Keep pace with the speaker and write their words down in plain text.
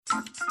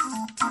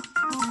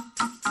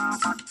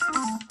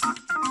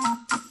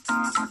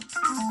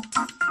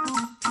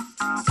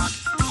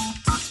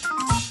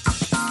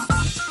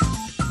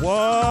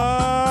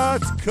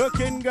What's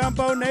cooking,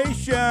 Gumbo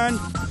Nation?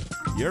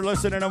 You're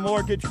listening to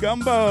Mortgage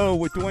Gumbo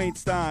with Dwayne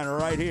Stein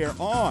right here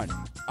on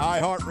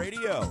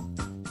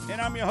iHeartRadio.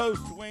 And I'm your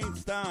host, Dwayne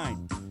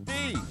Stein,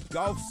 the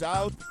Gulf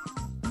South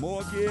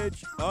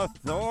Mortgage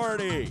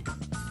Authority.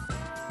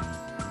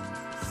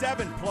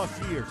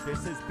 7+ years,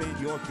 this has been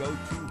your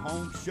go-to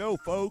home show,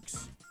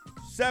 folks.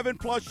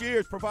 7+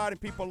 years providing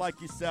people like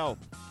yourself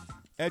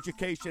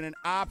education and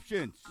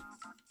options.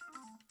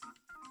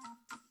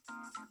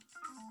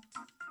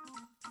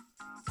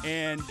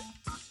 And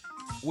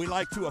we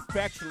like to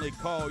affectionately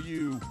call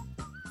you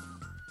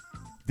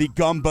the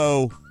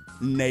Gumbo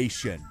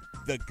Nation.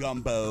 The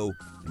Gumbo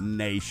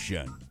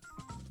Nation.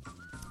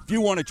 If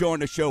you want to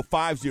join the show,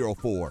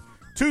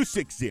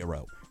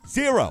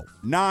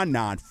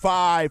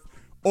 504-260-0995,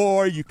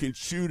 or you can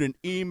shoot an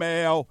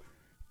email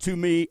to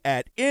me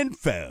at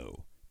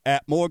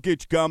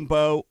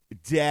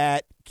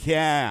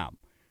info@mortgagegumbo.com.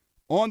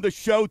 On the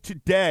show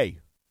today,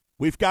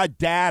 we've got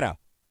data,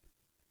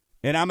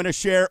 and I'm going to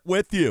share it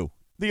with you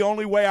the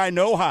only way I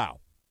know how,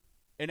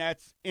 and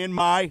that's in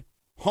my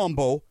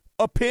humble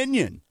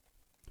opinion.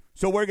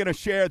 So we're going to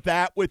share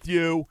that with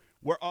you.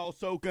 We're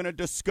also going to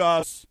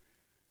discuss,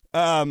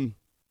 we're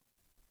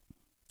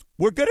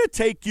going to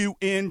take you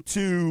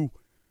into,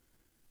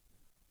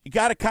 you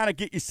got to kind of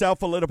get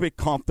yourself a little bit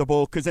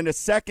comfortable, because in the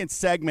second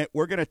segment,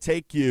 we're going to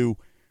take you,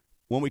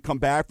 when we come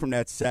back from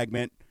that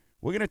segment,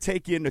 we're going to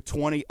take you into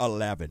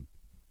 2011.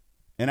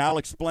 And I'll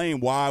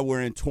explain why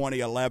we're in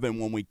 2011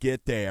 when we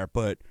get there,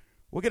 but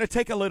we're going to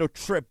take a little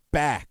trip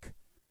back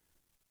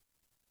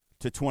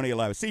to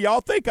 2011. See,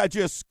 y'all think I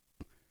just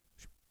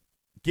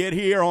get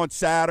here on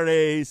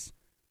Saturdays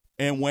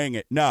and wing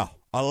it. No,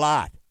 a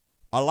lot.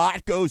 A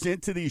lot goes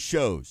into these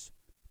shows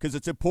because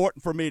it's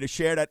important for me to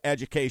share that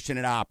education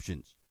and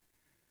options.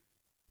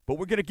 But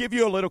we're going to give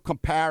you a little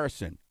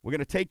comparison. We're going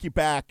to take you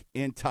back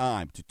in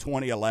time to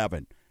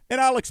 2011.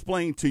 And I'll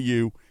explain to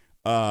you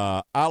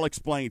in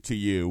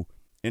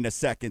the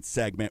second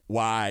segment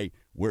why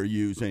we're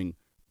using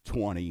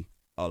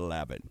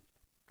 2011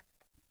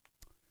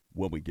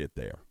 when we get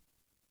there.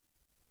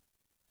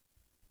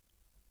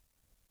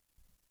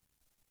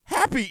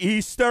 Happy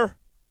Easter.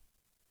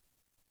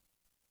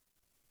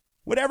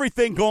 With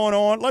everything going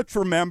on, let's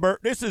remember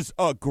this is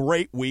a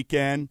great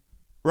weekend,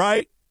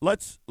 right?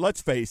 Let's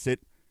face it.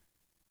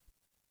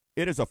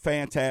 It is a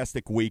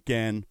fantastic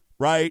weekend,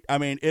 right? I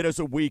mean, it is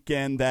a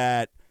weekend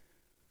that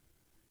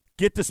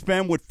get to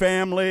spend with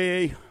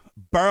family,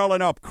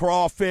 barreling up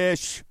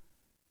crawfish.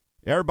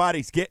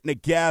 Everybody's getting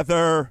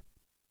together.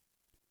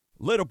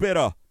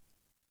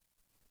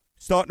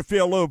 Starting to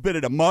feel a little bit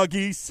of the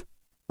muggies,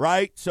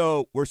 right?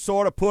 So we're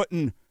sort of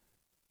putting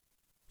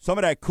some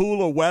of that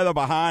cooler weather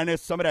behind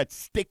us. Some of that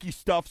sticky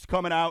stuff's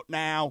coming out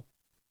now.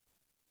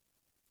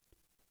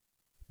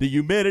 The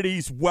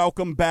humidity's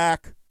welcome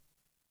back.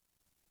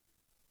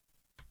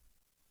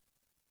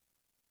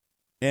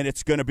 And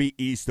it's going to be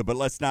Easter, but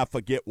let's not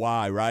forget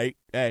why, right?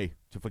 Hey,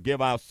 to forgive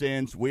our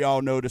sins. We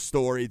all know the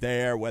story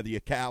there, whether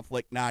you're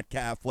Catholic, not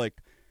Catholic.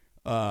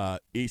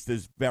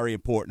 Easter's a very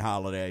important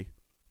holiday.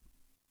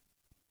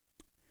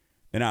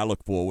 And I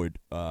look forward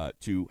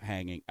to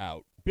hanging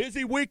out.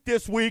 Busy week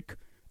this week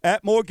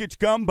at Mortgage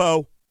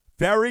Gumbo.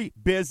 Very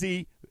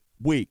busy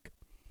week.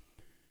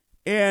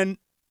 And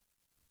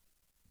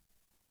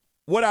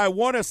what I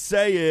want to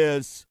say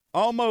is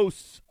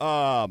almost,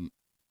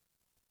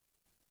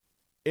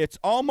 it's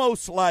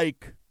almost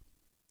like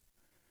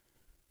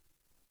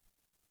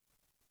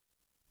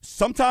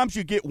sometimes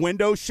you get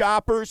window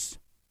shoppers.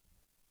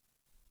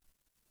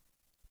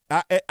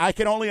 I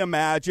can only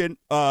imagine,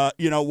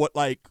 what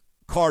like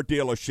car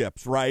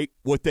dealerships, right?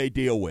 What they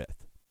deal with.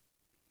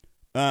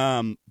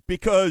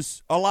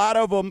 Because a lot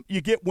of them,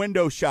 you get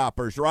window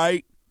shoppers,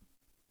 right?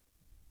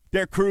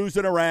 They're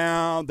cruising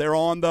around. They're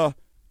on the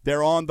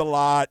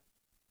lot.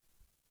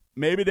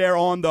 Maybe they're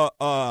on the,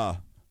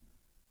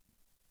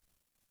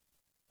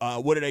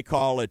 what do they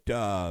call it?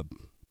 The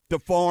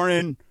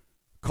foreign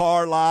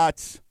car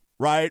lots,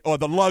 right? Or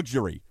the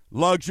luxury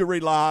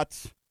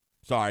lots.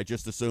 Sorry,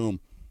 just assume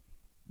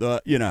the,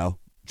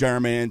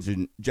 Germans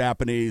and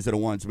Japanese are the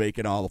ones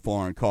making all the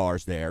foreign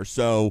cars there.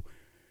 So,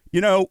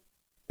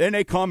 then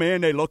they come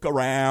in, they look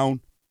around,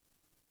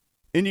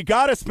 and you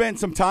got to spend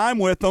some time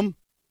with them.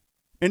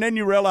 And then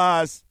you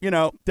realize,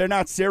 they're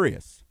not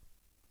serious.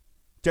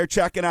 They're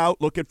checking out,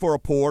 looking for a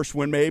Porsche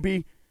when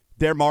maybe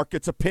their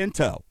market's a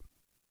Pinto.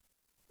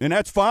 And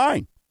that's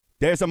fine.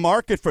 There's a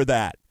market for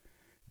that.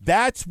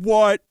 That's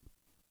what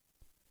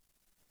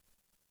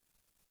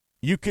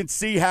you can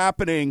see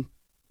happening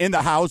in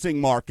the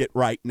housing market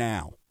right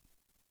now.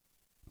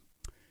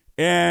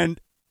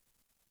 And,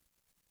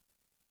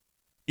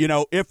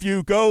 if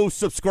you go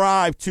to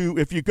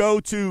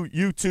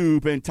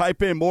YouTube and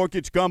type in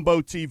Mortgage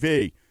Gumbo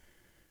TV,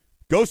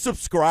 go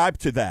subscribe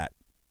to that.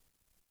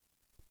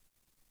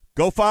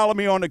 Go follow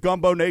me on the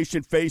Gumbo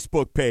Nation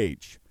Facebook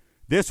page.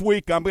 This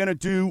week, I'm going to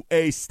do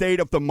a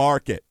state of the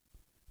market.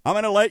 I'm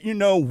going to let you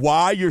know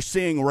why you're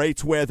seeing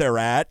rates where they're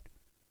at.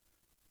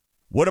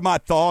 What are my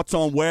thoughts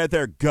on where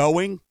they're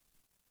going?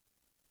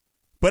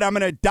 But I'm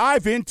going to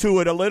dive into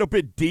it a little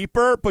bit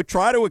deeper, but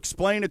try to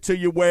explain it to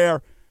you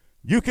where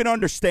you can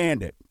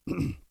understand it.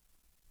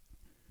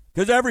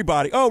 Because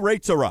everybody,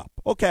 rates are up.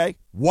 Okay,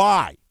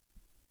 why?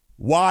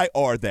 Why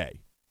are they?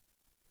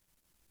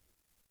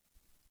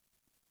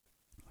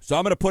 So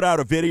I'm going to put out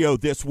a video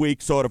this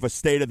week, sort of a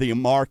state of the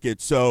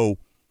market, so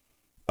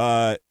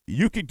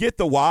you could get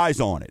the whys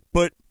on it.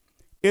 But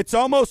it's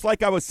almost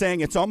like I was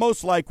saying, it's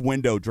almost like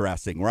window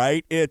dressing,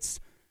 right?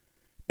 It's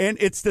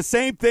the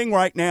same thing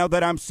right now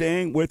that I'm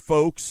saying with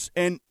folks,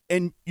 and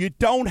you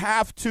don't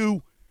have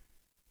to.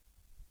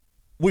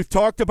 We've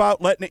talked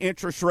about letting the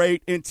interest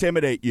rate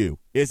intimidate you.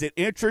 Is it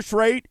interest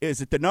rate?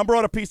 Is it the number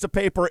on a piece of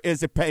paper?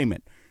 Is it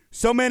payment?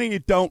 So many you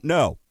don't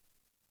know.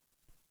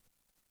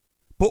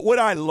 But what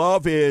I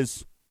love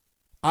is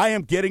I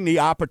am getting the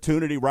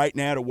opportunity right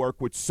now to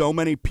work with so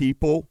many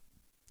people,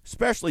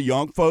 especially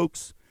young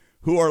folks,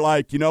 who are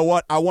like, you know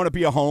what? I want to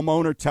be a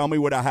homeowner. Tell me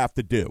what I have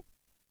to do.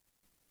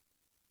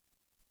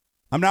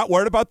 I'm not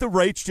worried about the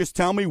rates. Just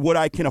tell me what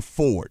I can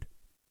afford.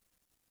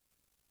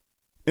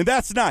 And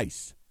that's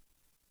nice.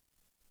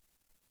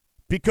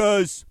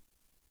 Because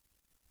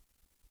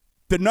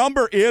the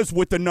number is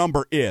what the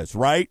number is,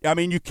 right? I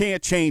mean, you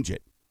can't change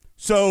it.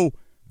 So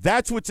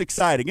that's what's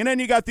exciting. And then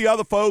you got the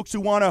other folks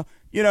who want to,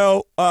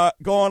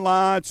 go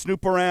online,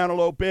 snoop around a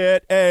little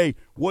bit. Hey,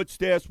 what's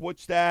this?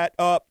 What's that?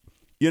 No,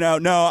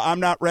 I'm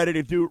not ready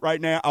to do it right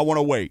now. I want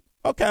to wait.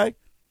 Okay.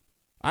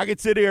 I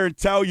could sit here and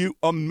tell you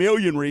a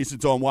million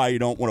reasons on why you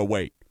don't want to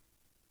wait.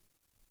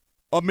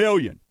 A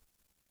million.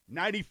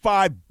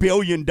 $95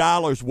 billion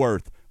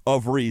worth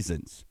of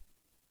reasons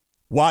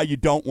why you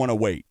don't want to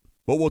wait.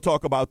 But we'll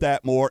talk about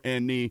that more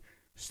in the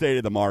state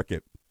of the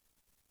market.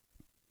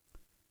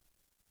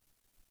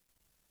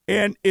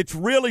 And it's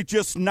really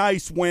just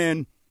nice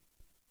when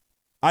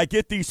I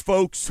get these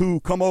folks who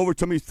come over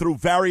to me through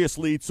various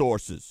lead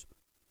sources.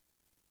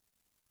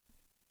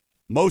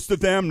 Most of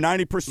them,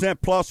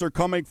 90% plus, are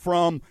coming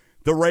from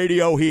the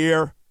radio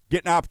here,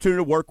 getting an opportunity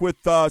to work with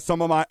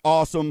some of my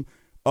awesome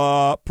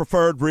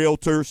preferred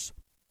realtors.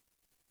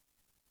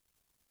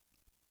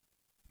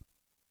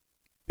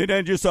 And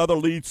then just other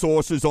lead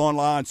sources,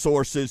 online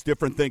sources,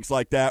 different things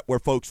like that where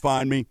folks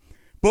find me.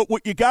 But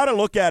what you got to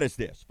look at is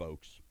this,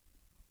 folks.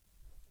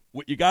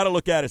 What you got to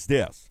look at is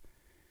this.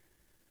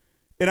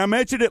 And I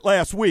mentioned it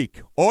last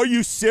week. Are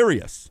you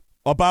serious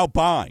about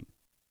buying?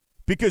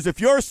 Because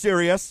if you're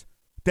serious,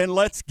 then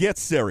let's get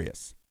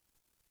serious.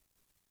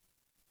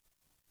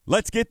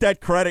 Let's get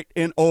that credit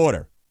in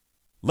order.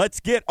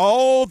 Let's get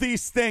all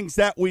these things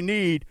that we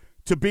need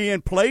to be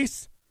in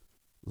place.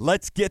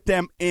 Let's get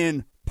them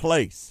in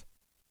place.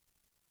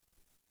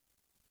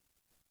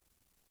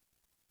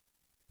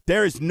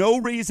 There is no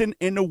reason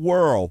in the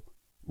world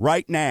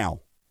right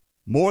now,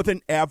 more than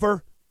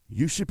ever,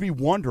 you should be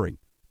wondering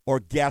or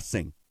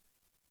guessing.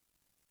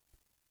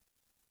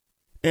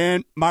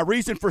 And my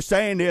reason for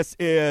saying this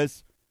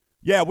is,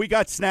 yeah, we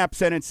got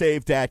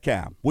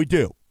SnapSendAndSave.com. We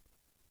do.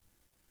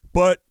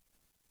 But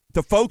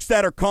the folks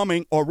that are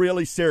coming are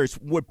really serious.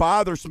 What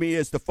bothers me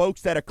is the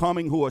folks that are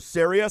coming who are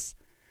serious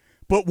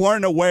but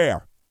weren't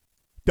aware.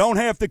 Don't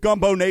have the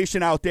Gumbo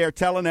Nation out there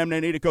telling them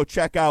they need to go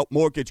check out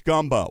Mortgage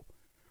Gumbo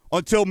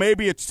until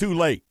maybe it's too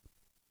late.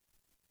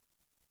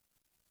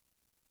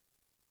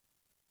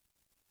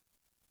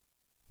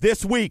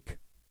 This week,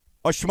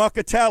 a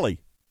Schmuckatelli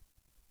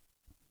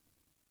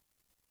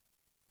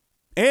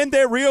and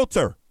their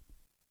realtor.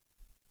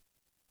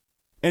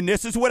 And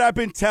this is what I've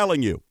been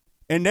telling you.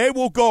 And they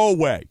will go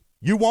away.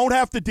 You won't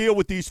have to deal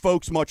with these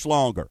folks much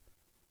longer.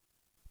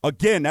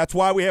 Again, that's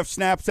why we have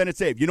Snap, Send, and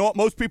Save. You know what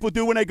most people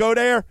do when they go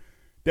there?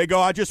 They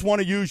go, I just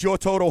want to use your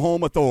Total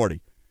Home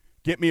Authority.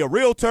 Get me a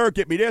realtor,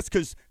 get me this,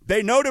 because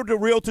they know that the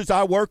realtors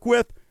I work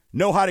with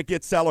know how to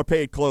get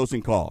seller-paid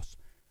closing costs.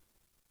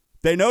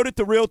 They know that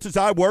the realtors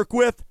I work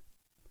with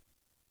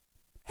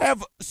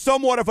have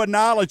somewhat of a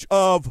knowledge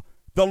of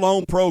the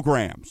loan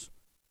programs.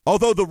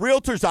 Although the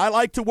realtors I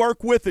like to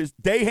work with,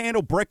 they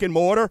handle brick and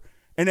mortar,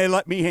 and they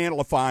let me handle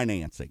the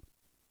financing.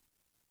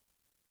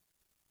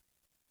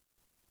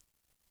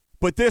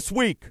 But this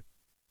week,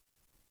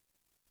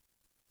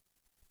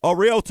 a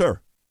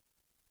realtor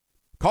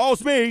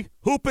calls me,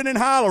 hooping and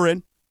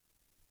hollering.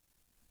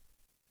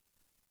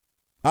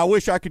 I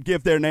wish I could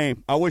give their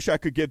name. I wish I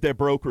could give their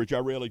brokerage. I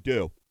really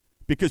do.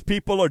 Because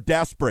people are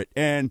desperate,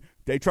 and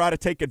they try to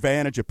take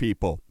advantage of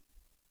people.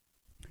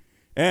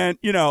 And,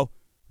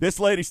 this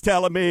lady's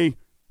telling me,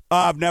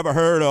 I've never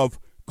heard of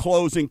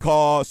closing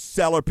costs,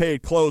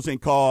 seller-paid closing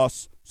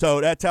costs.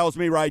 So that tells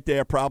me right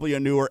there, probably a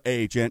newer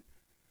agent.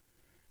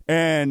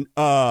 And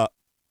my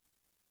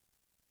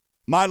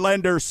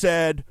lender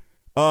said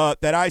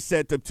that I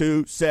sent them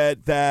to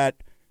said that,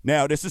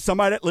 now this is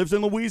somebody that lives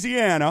in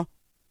Louisiana,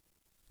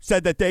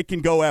 said that they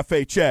can go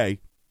FHA.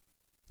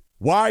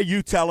 Why are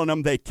you telling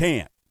them they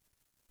can't?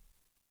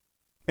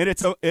 And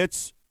it's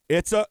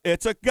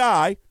a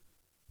guy,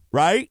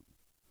 right?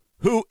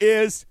 who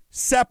is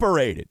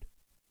separated.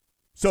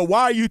 So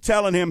why are you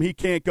telling him he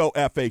can't go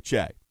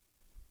FHA?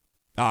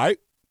 All right.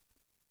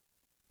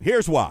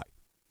 Here's why.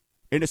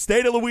 In the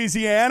state of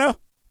Louisiana,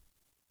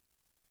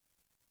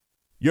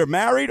 you're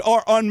married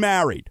or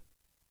unmarried.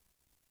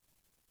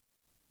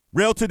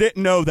 Realtor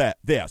didn't know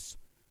this.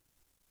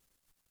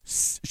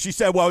 She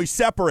said, well, he's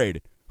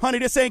separated. Honey,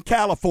 this ain't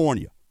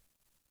California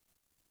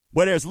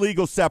where there's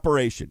legal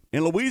separation.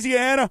 In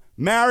Louisiana,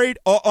 married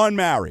or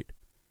unmarried.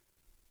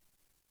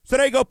 So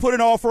they go put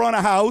an offer on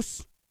a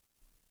house.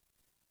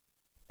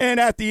 And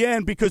at the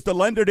end, because the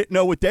lender didn't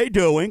know what they're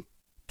doing,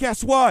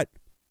 guess what?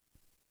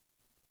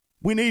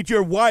 We need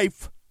your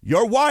wife,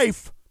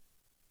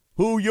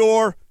 who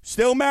you're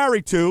still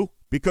married to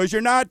because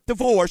you're not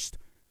divorced,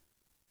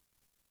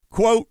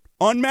 quote,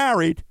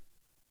 unmarried.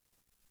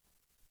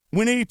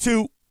 We need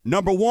to,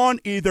 number one,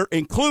 either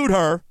include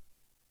her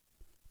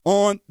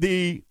on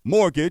the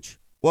mortgage.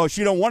 Well,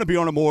 she don't want to be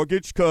on a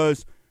mortgage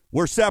because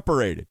we're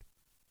separated.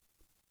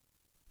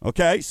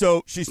 Okay,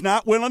 so she's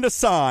not willing to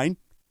sign,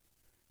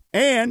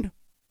 and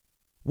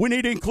we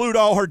need to include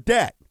all her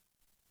debt.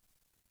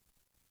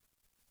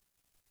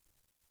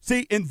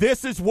 See, and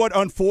this is what,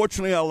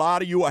 unfortunately, a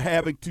lot of you are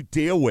having to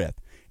deal with.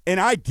 And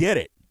I get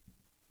it.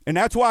 And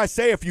that's why I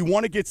say if you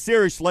want to get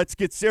serious, let's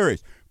get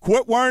serious.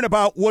 Quit worrying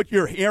about what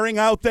you're hearing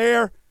out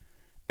there,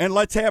 and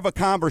let's have a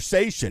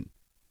conversation.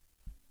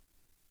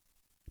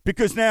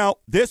 Because now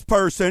this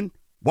person,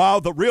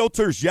 while the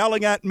realtor's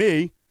yelling at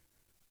me,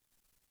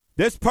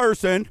 this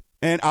person,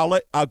 and I'll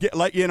let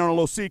you in on a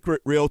little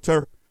secret,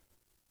 realtor,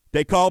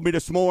 they called me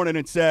this morning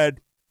and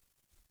said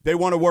they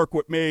want to work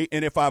with me,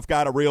 and if I've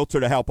got a realtor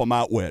to help them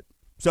out with.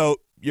 So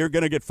you're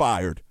going to get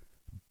fired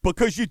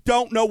because you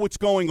don't know what's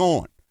going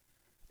on.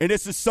 And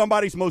this is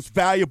somebody's most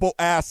valuable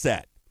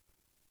asset.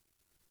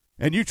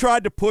 And you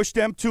tried to push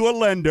them to a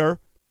lender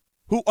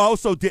who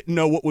also didn't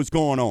know what was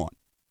going on.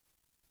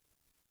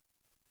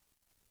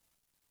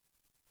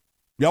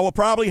 Y'all were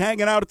probably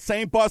hanging out at the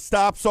same bus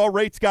stop, saw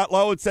rates got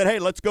low, and said, hey,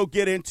 let's go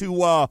get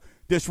into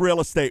this real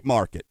estate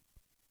market.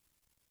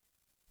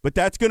 But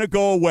that's going to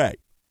go away.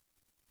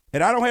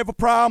 And I don't have a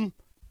problem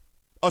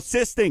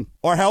assisting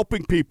or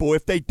helping people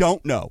if they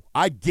don't know.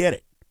 I get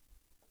it.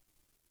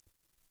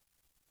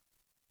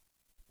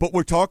 But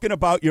we're talking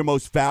about your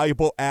most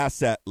valuable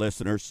asset,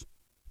 listeners,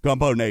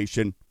 Gumbo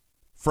Nation,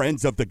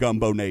 friends of the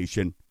Gumbo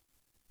Nation.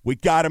 We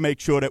got to make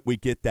sure that we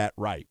get that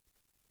right.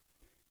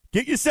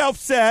 Get yourself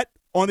set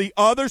on the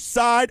other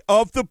side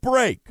of the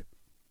break.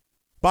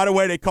 By the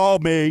way, they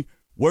called me.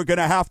 We're going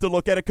to have to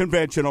look at a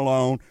conventional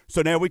loan.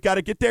 So now we got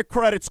to get their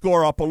credit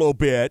score up a little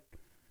bit,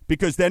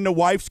 because then the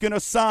wife's going to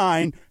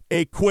sign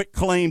a quit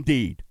claim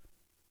deed,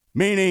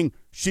 meaning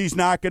she's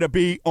not going to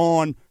be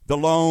on the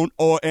loan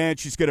and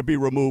she's going to be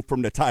removed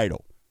from the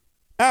title.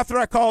 After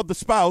I called the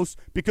spouse,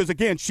 because,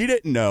 again, she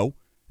didn't know,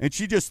 and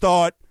she just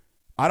thought,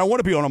 I don't want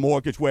to be on a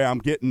mortgage where I'm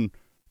getting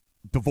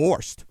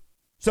divorced.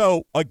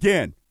 So,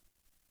 again,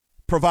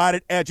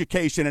 provided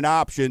education and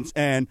options,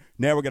 and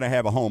now we're going to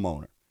have a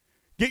homeowner.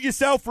 Get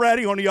yourself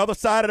ready. On the other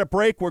side of the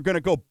break, we're going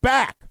to go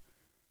back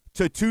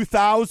to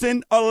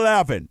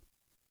 2011.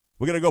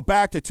 We're going to go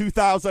back to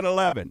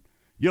 2011.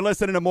 You're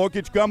listening to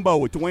Mortgage Gumbo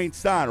with Dwayne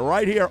Stein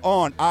right here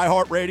on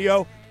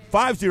iHeartRadio,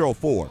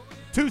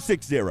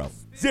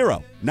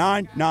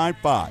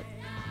 504-260-0995.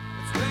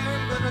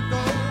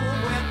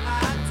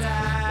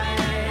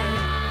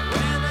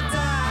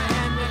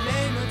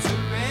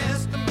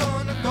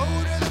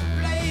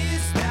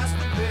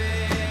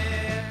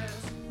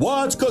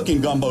 What's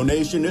cooking, Gumbo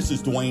Nation? This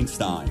is Dwayne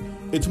Stein.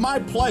 It's my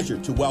pleasure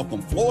to welcome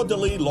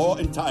Fleur-de-Lis Law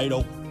and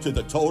Title to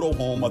the Total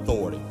Home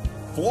Authority.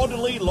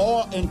 Fleur-de-Lis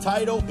Law and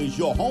Title is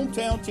your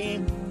hometown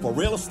team for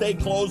real estate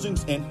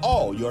closings and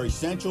all your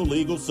essential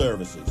legal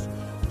services.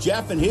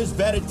 Jeff and his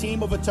vetted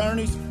team of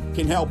attorneys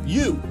can help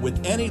you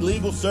with any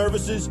legal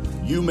services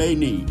you may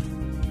need.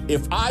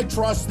 If I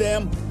trust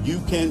them,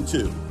 you can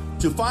too.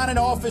 To find an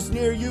office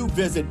near you,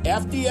 visit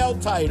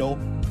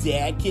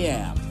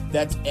FDLtitle.com.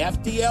 That's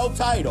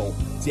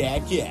FDLtitle.com.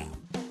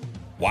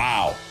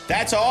 Wow,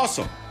 that's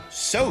awesome.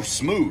 So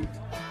smooth.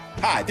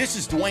 Hi, this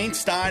is Dwayne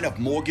Stein of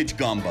Mortgage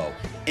Gumbo,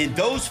 and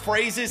those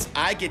phrases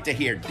I get to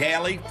hear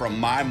daily from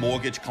my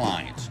mortgage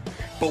clients.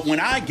 But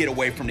when I get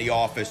away from the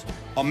office,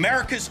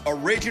 America's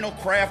original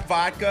craft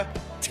vodka,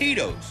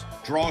 Tito's,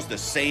 draws the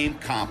same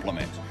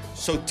compliments.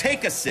 So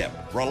take a sip,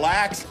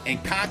 relax,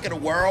 and conquer the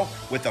world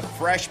with a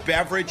fresh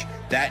beverage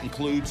that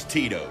includes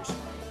Tito's.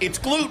 It's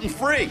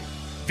gluten-free.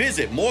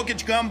 Visit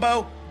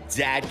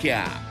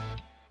MortgageGumbo.com.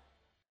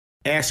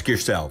 Ask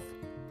yourself,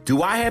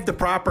 do I have the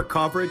proper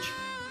coverage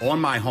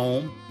on my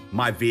home,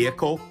 my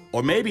vehicle,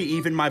 or maybe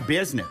even my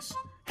business?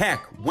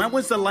 Heck, when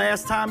was the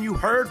last time you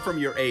heard from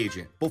your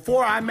agent?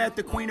 Before I met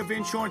the Queen of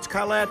Insurance,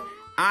 Colette,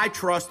 I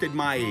trusted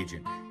my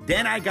agent.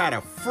 Then I got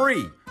a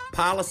free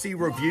policy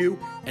review,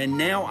 and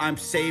now I'm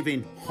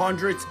saving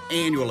hundreds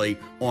annually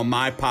on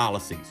my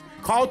policies.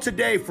 Call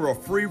today for a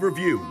free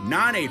review,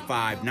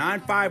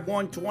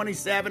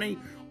 985-951-2070,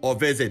 or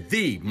visit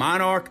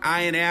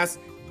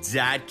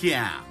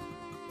themonarchins.com.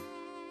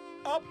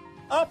 Up,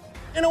 up,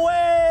 and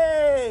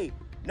away!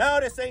 No,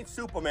 this ain't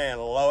Superman,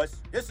 Lois.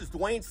 This is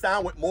Dwayne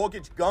Stein with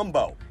Mortgage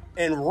Gumbo,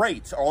 and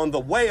rates are on the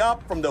way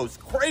up from those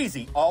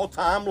crazy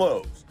all-time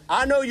lows.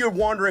 I know you're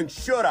wondering,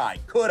 could I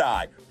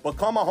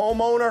become a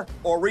homeowner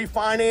or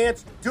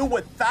refinance? Do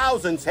what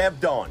thousands have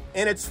done,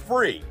 and it's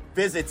free.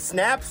 Visit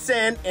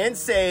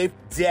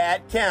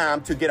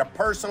SnapSendAndSave.com to get a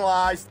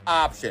personalized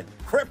option.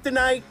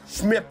 Kryptonite,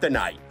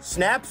 Schmiptonite.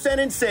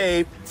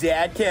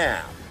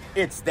 SnapSendAndSave.com.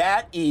 It's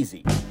that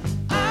easy.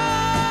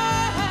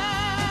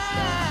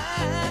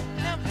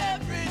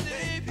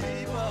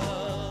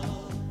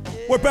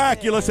 We're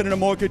back. You're listening to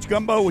Mortgage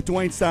Gumbo with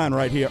Dwayne Stein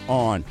right here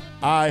on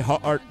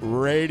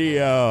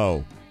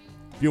iHeartRadio.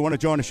 If you want to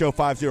join the show,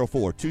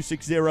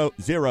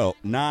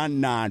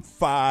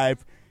 504-260-0995.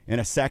 In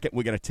a second,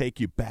 we're going to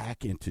take you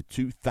back into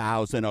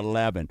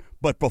 2011.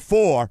 But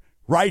before,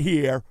 right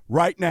here,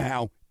 right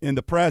now, in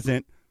the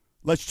present,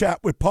 let's chat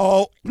with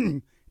Paul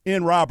and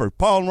Robert.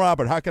 Paul and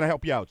Robert, how can I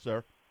help you out,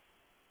 sir?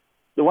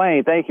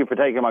 Dwayne, thank you for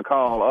taking my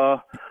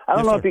call. I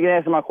don't know if you can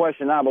answer my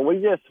question now, but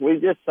we just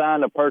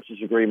signed a purchase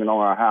agreement on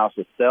our house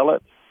to sell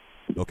it.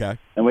 Okay.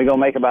 And we're going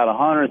to make about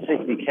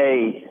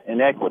 $160K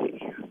in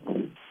equity.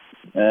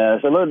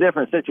 It's a little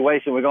different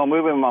situation. We're going to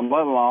move in with my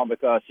mother-in-law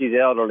because she's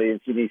elderly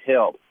and she needs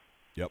help.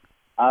 Yep.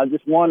 I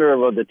just wonder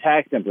about the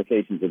tax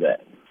implications of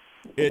that.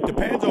 It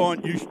depends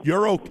on you. You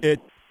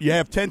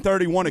have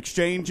 1031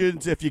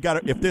 exchanges. If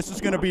this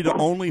is going to be the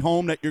only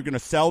home that you're going to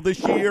sell this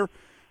year,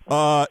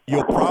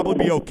 you'll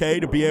probably be okay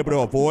to be able to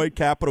avoid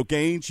capital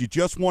gains. You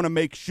just want to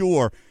make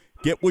sure,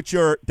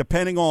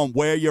 depending on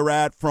where you're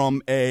at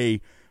from a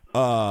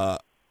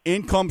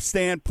income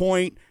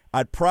standpoint,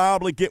 I'd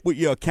probably get with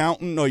your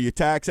accountant or your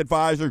tax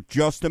advisor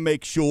just to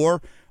make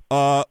sure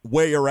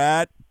where you're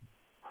at,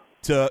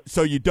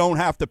 so you don't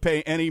have to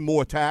pay any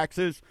more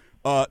taxes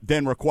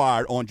than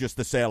required on just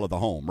the sale of the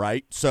home,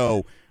 right?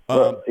 So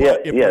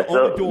if you're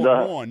only doing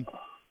one,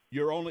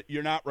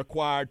 you're not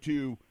required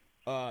to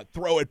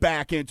throw it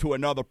back into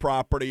another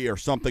property or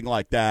something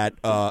like that,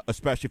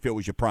 especially if it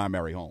was your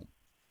primary home.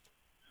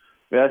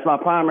 Yeah, it's my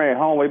primary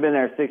home. We've been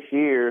there 6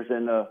 years,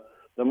 and the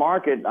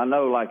market, I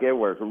know, like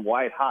everywhere, is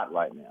white hot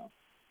right now.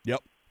 Yep.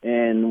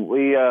 And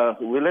we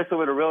listed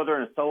with a realtor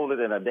and sold it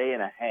in a day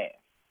and a half.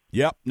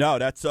 Yep. No,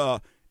 that's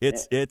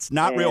it's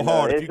not real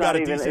hard. If you got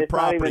a decent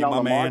property,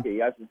 my man.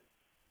 It's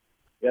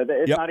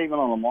not even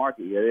on the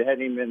market yet. It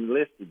hadn't even been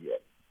listed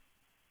yet.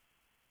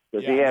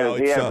 Because he had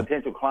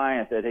potential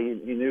clients that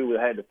he knew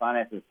had the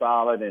finances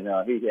solid, and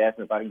he asked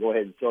me if I can go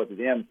ahead and show it to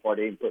them before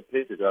they even put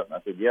pictures up. And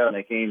I said, yeah, and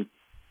they came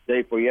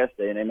day before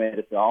yesterday, and they made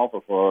us an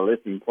offer for a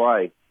listing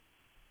price,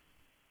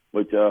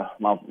 which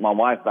my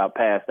wife about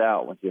passed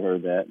out when she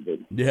heard that. But,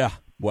 yeah,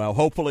 well,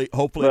 hopefully.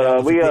 Yep.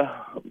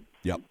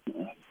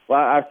 Well,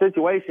 our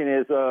situation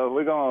is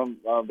we're going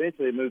to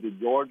eventually move to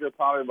Georgia,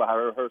 probably by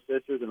her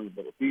sisters in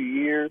a few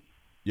years.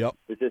 Yep.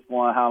 It's just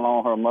wondering how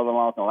long her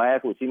mother-in-law can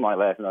last. Well, she might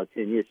last another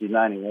 10 years. She's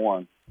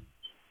 91.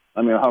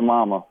 I mean, her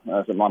mama,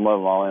 my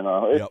mother-in-law, and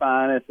it's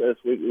fine.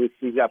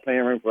 She's got plenty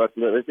of room for us to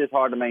live. It's just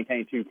hard to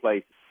maintain two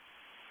places.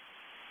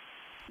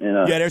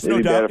 And, there's no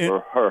doubt.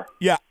 For her.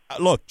 Yeah,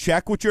 look,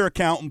 check with your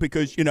accountant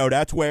because,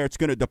 that's where it's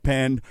going to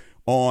depend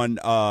on,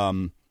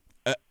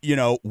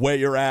 where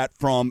you're at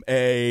from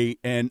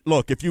and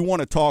look, if you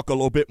want to talk a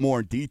little bit more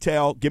in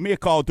detail, give me a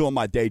call doing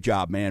my day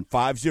job, man,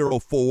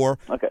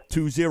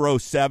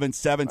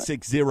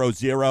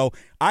 504-207-7600.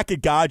 I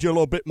could guide you a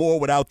little bit more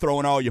without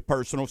throwing all your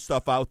personal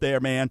stuff out there,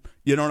 man.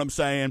 You know what I'm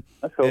saying?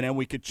 That's cool. And then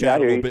we could chat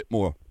a little bit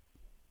more.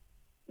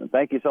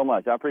 Thank you so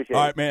much. I appreciate it.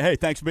 All right, man. Hey,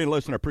 thanks for being a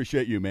listener. I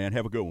appreciate you, man.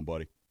 Have a good one,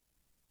 buddy.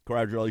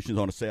 Congratulations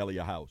on the sale of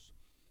your house.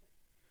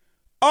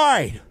 All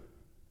right.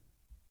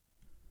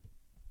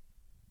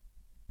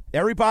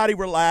 Everybody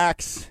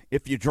relax.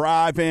 If you're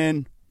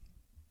driving,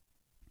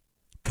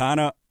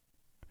 we're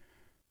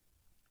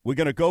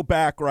going to go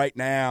back right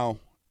now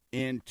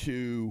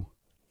into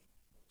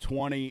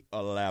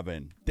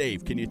 2011.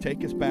 Dave, can you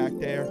take us back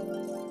there?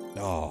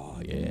 Oh,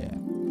 yeah.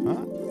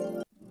 Huh?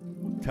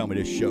 Tell me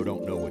this show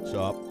don't know what's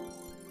up.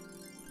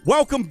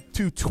 Welcome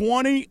to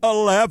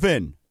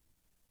 2011.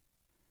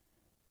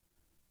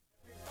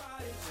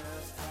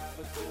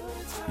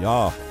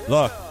 Y'all,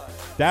 look.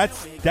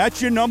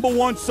 That's your number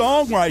one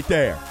song right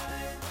there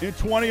in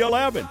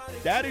 2011.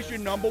 That is your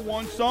number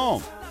one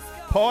song.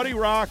 Party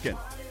Rockin'.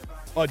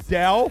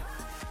 Adele,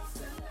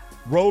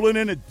 Rolling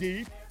in the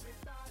Deep.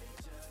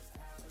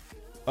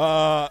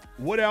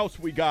 What else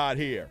we got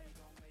here?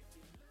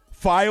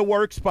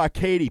 Fireworks by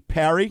Katy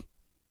Perry.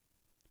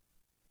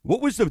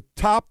 What was the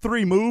top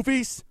 3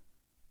 movies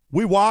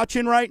we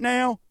watching right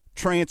now?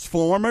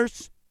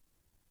 Transformers,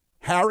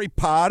 Harry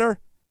Potter,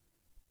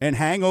 and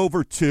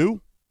Hangover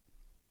 2.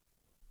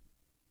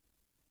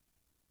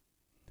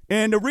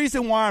 And the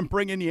reason why I'm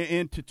bringing you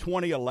into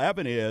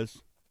 2011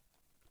 is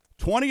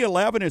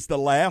 2011 is the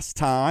last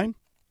time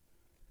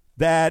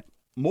that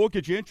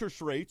mortgage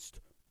interest rates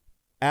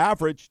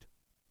averaged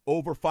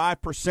over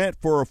 5%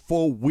 for a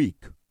full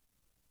week.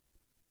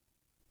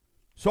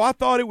 So I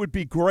thought it would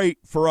be great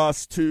for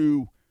us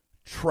to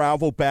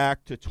travel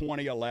back to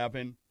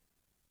 2011,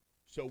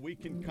 so we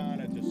can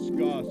kind of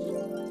discuss.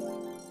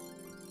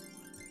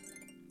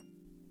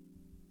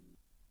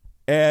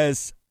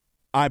 As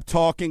I'm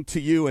talking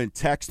to you and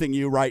texting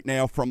you right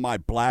now from my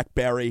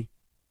BlackBerry,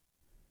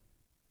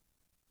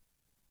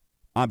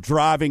 I'm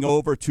driving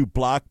over to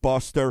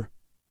Blockbuster,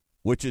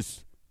 which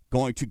is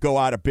going to go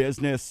out of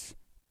business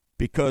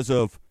because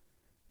of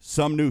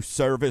some new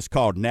service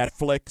called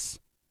Netflix,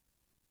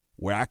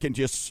 where I can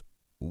just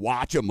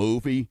watch a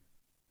movie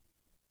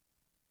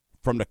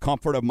from the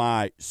comfort of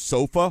my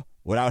sofa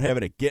without having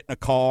to get in a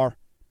car,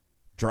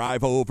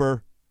 drive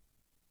over,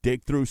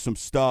 dig through some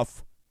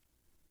stuff.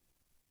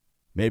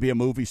 Maybe a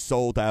movie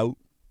sold out.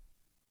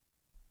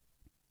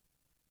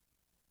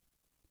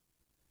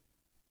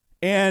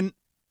 And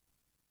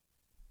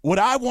what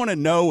I want to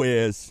know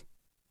is,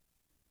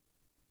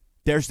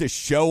 there's this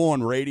show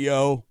on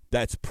radio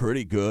that's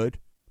pretty good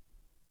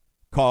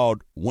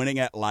called Winning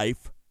at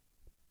Life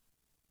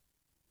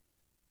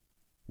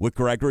with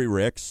Gregory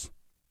Ricks.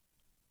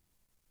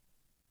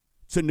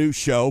 It's a new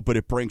show, but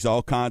it brings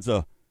all kinds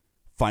of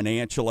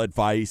financial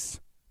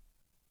advice,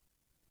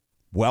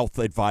 wealth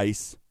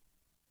advice.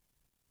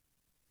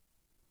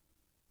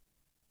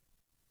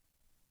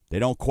 They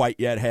don't quite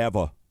yet have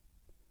a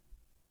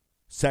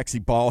sexy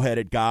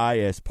bald-headed guy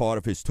as part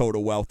of his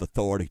Total Wealth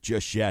Authority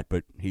just yet,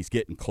 but he's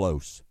getting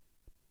close.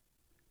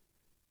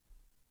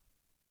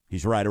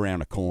 He's right around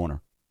the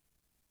corner.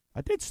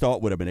 I did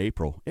start with him in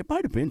April. It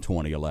might have been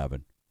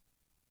 2011.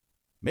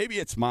 Maybe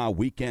it's my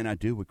weekend I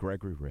do with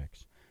Gregory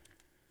Ricks.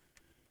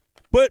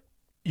 But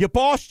your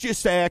boss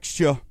just asked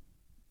you,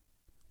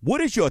 what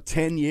is your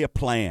 10-year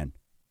plan?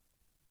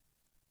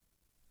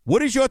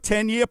 What is your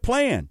 10-year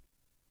plan?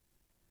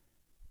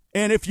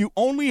 And if you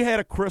only had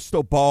a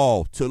crystal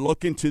ball to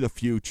look into the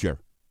future,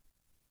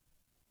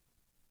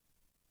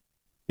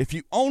 if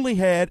you only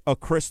had a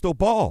crystal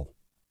ball,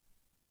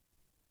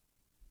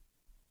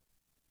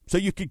 so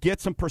you could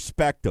get some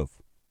perspective.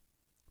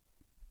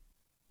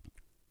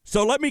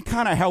 So let me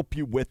kind of help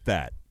you with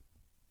that.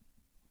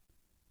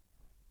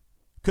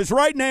 Because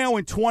right now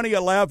in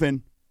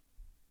 2011,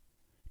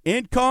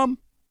 income,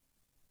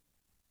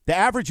 the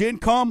average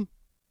income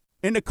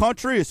in the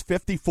country is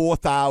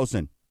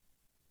 $54,000.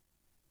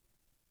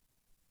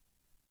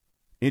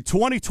 In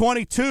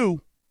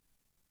 2022,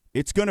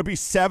 it's going to be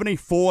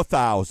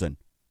 $74,000.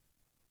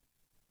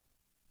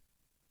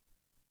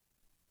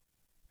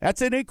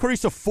 That's an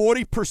increase of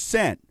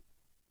 40%.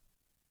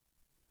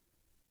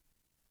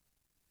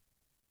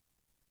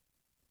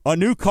 A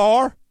new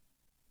car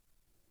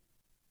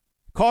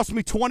cost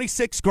me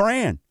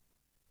 $26,000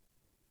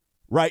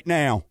 right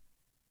now.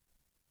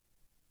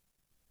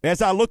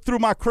 As I look through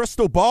my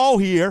crystal ball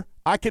here,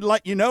 I can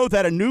let you know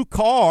that a new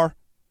car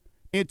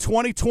in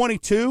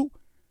 2022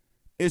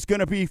 is going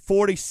to be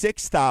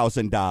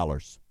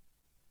 $46,000.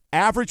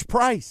 Average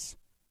price.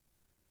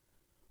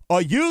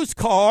 A used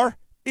car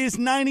is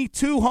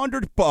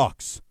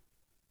 $9,200.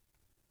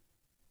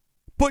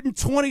 But in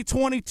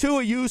 2022,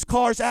 a used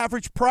car's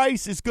average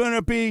price is going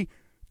to be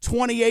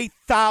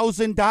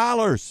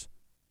 $28,000.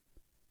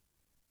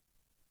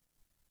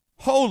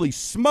 Holy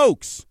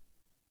smokes.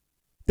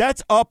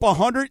 That's up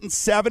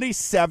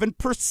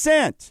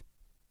 177%.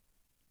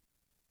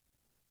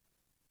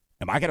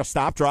 Am I going to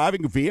stop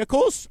driving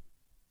vehicles?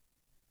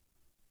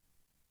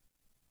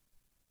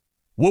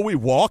 Will we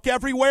walk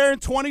everywhere in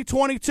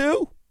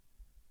 2022?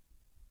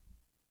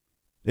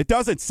 It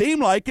doesn't seem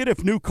like it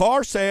if new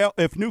cars are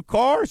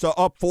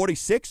up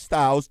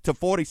 46,000 to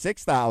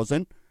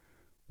 46,000,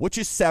 which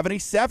is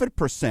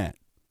 77%.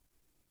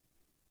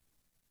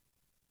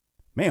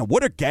 Man,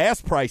 what are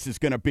gas prices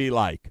going to be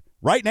like?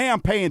 Right now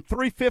I'm paying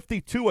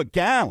 $3.52 a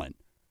gallon.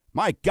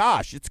 My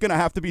gosh, it's going to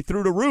have to be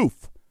through the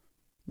roof.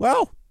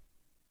 Well,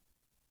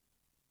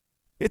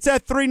 it's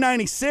at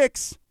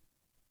 $3.96.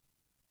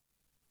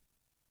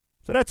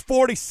 So that's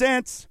 40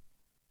 cents.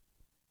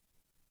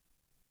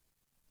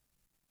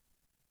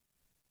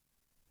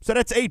 So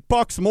that's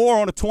 $8 more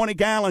on a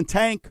 20-gallon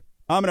tank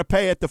I'm going to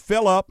pay at the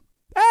fill-up.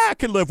 I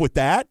can live with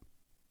that.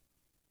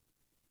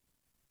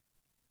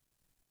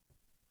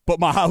 But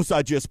my house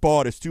I just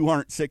bought is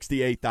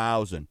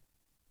 $268,000.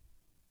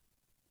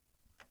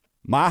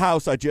 My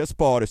house I just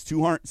bought is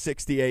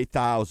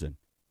 $268,000.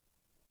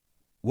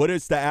 What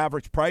is the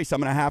average price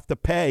I'm going to have to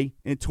pay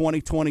in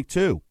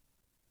 2022?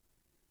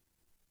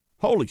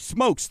 Holy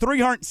smokes,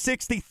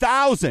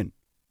 $360,000.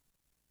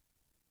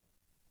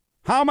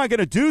 How am I going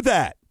to do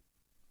that?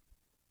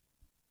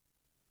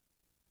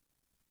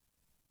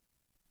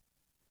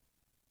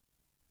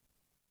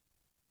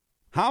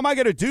 How am I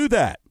going to do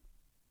that?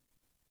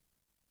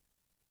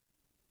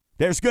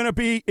 There's going to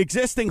be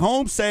existing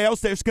home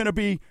sales. There's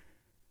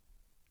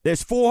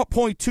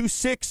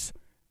 4.26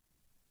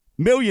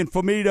 million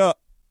for me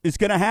is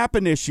going to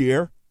happen this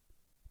year.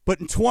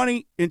 But in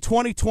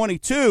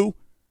 2022,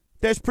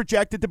 there's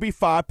projected to be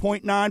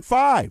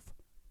 5.95.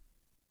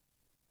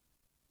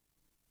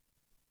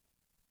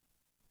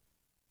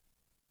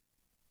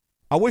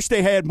 I wish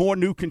they had more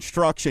new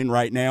construction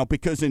right now,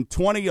 because in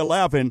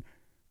 2011,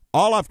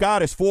 all I've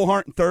got is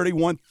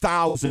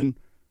 431,000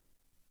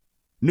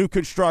 new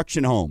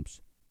construction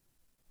homes.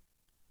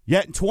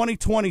 Yet in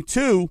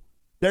 2022,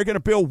 they're going to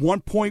build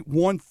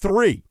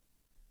 1.13.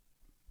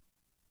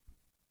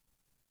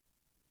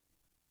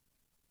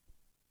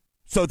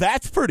 So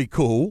that's pretty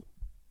cool.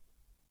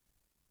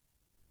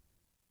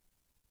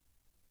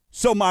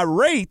 So my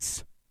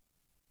rates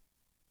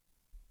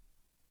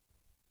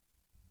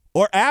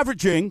are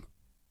averaging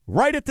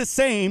right at the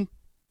same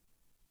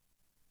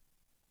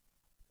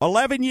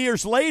 11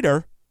 years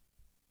later.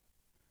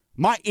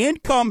 My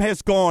income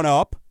has gone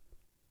up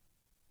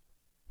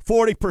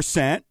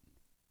 40%.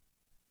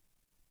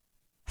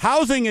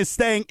 Housing is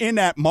staying in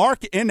that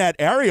market, in that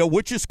area,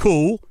 which is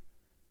cool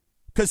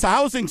because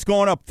housing's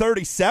going up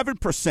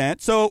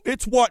 37%. So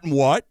it's what and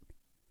what.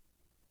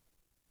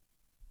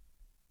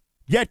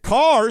 Yet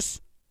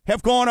cars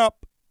have gone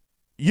up,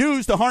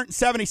 used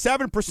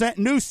 177%,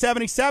 new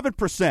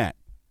 77%.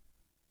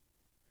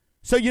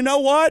 So you know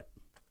what?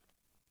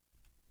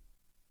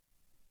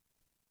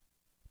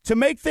 To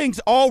make things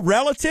all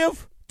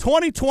relative,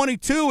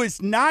 2022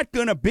 is not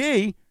going to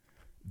be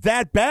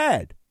that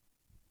bad.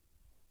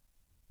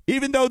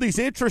 Even though these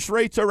interest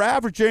rates are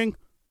averaging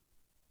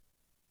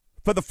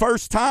for the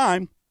first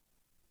time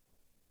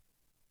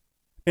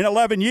in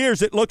 11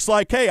 years, it looks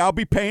like, hey, I'll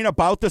be paying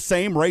about the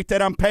same rate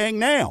that I'm paying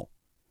now.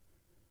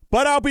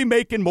 But I'll be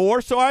making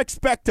more, so I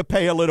expect to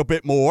pay a little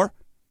bit more.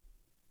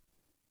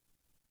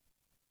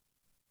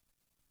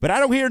 But I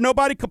don't hear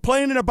nobody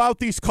complaining about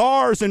these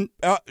cars, and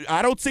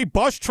I don't see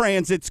bus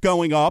transits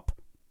going up.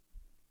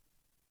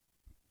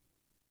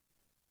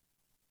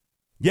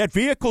 Yet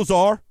vehicles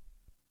are.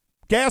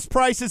 Gas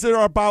prices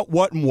are about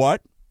what and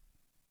what.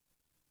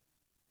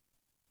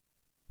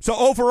 So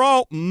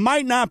overall,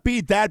 might not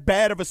be that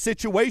bad of a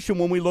situation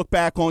when we look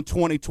back on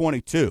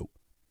 2022.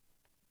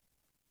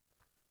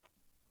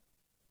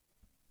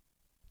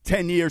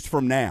 10 years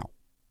from now.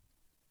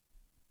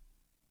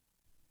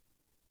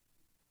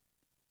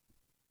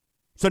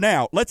 So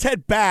now, let's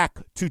head back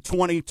to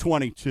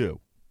 2022.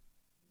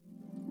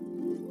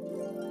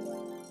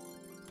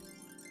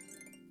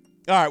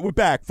 All right, we're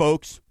back,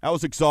 folks. That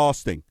was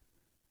exhausting.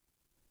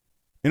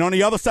 And on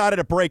the other side of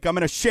the break, I'm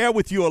going to share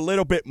with you a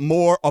little bit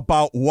more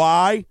about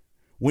why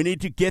we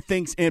need to get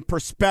things in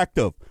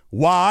perspective.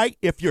 Why,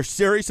 if you're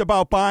serious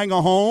about buying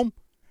a home,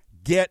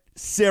 get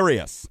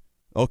serious,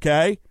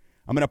 okay?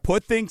 I'm going to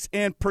put things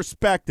in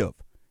perspective.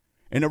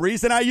 And the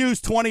reason I use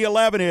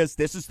 2011 is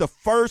this is the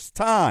first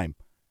time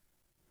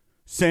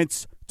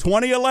since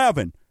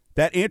 2011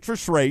 that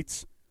interest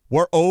rates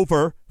were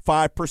over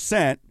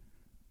 5%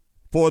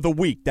 for the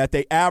week, that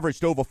they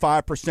averaged over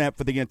 5%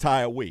 for the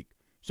entire week.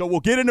 So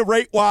we'll get into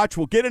Rate Watch.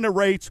 We'll get into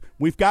rates.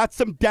 We've got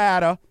some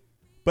data,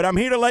 but I'm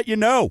here to let you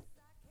know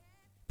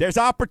there's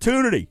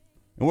opportunity,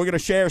 and we're going to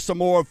share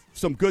some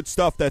good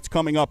stuff that's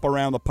coming up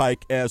around the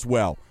pike as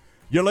well.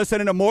 You're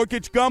listening to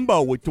Mortgage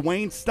Gumbo with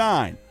Dwayne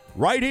Stein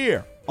right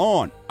here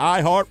on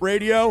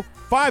iHeartRadio,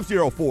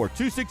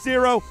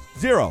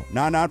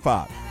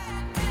 504-260-0995.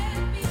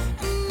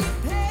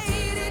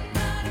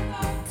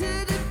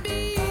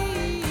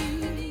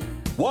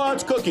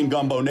 What's cooking,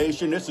 Gumbo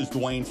Nation? This is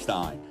Dwayne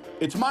Stein.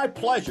 It's my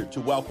pleasure to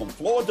welcome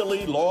Fleur de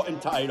Lis Law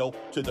and Title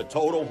to the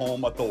Total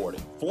Home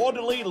Authority. Fleur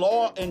de Lis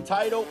Law and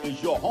Title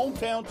is your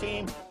hometown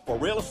team for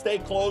real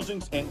estate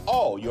closings and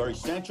all your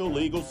essential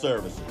legal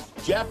services.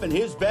 Jeff and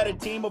his vetted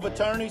team of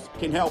attorneys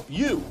can help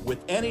you with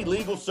any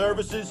legal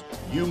services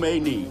you may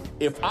need.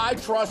 If I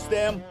trust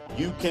them,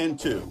 you can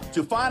too.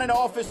 To find an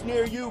office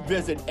near you,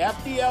 visit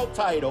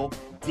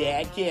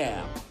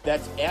FDLTitle.com.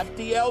 That's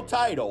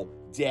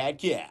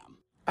FDLTitle.com.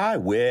 I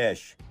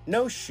wish.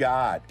 No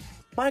shot.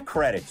 My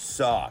credit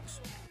sucks.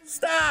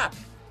 Stop!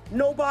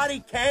 Nobody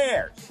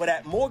cares. But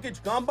at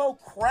Mortgage Gumbo,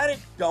 credit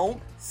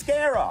don't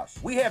scare us.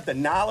 We have the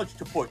knowledge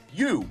to put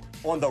you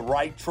on the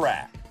right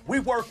track. We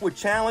work with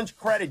Challenge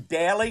Credit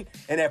daily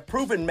and have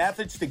proven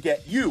methods to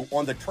get you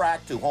on the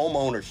track to home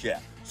ownership.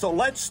 So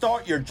let's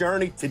start your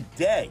journey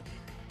today.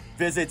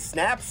 Visit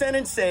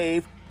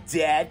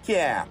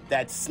SnapSendAndSave.com.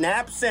 That's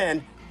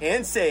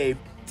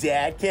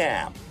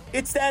SnapSendAndSave.com.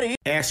 It's that easy.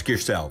 Ask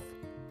yourself,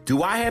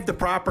 do I have the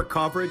proper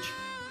coverage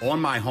on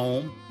my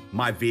home,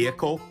 my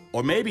vehicle,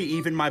 or maybe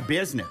even my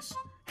business?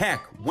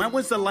 Heck, when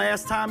was the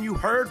last time you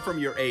heard from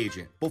your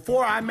agent?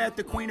 Before I met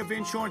the Queen of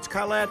Insurance,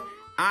 Colette,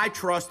 I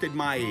trusted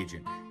my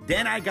agent.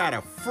 Then I got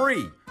a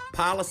free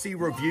policy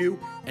review,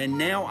 and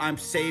now I'm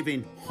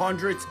saving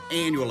hundreds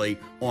annually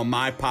on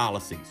my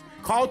policies.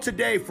 Call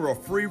today for a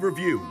free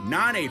review,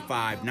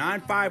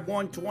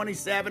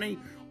 985-951-2070,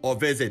 or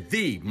visit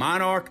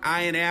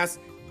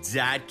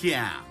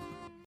themonarchins.com.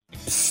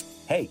 Psst,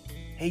 hey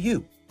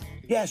you.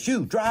 Yes,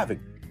 you driving.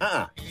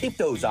 Keep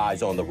those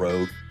eyes on the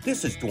road.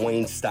 This is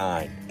Dwayne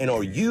Stein. And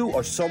are you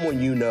or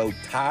someone you know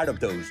tired of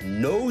those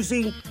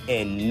nosy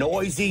and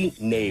noisy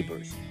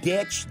neighbors?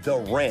 Ditch the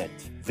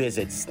rent.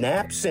 Visit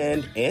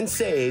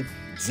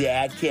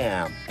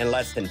SnapSendAndSave.com. In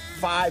less than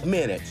 5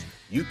 minutes,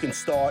 you can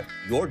start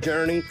your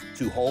journey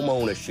to home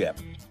ownership.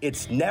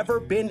 It's never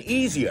been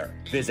easier.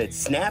 Visit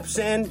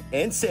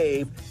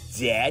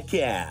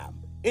SnapSendAndSave.com.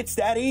 It's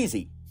that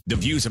easy. The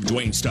views of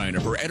Dwayne Stein are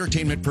for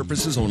entertainment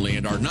purposes only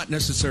and are not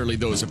necessarily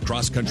those of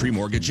Cross Country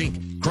Mortgage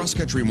Inc. Cross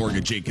Country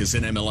Mortgage Inc. is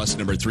NMLS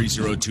number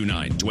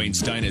 3029. Dwayne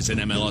Stein is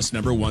NMLS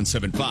number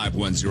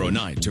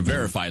 175109. To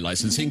verify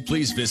licensing,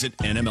 please visit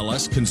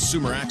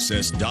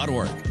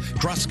nmlsconsumeraccess.org.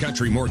 Cross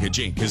Country Mortgage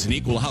Inc. is an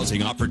equal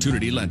housing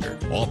opportunity lender.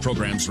 All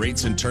programs,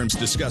 rates, and terms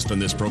discussed on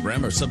this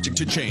program are subject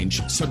to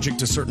change, subject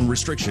to certain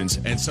restrictions,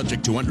 and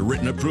subject to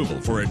underwritten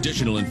approval. For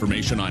additional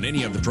information on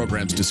any of the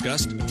programs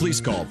discussed, please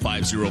call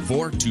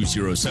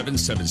 504-207-7607.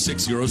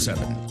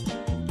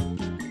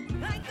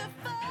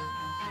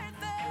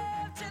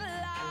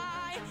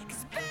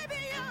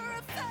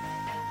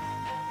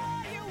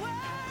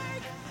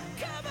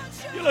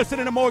 You're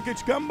listening to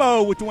Mortgage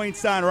Gumbo with Dwayne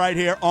Stein right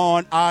here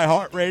on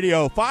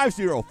iHeartRadio.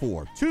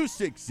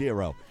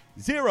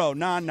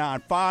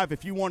 504-260-0995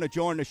 if you want to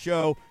join the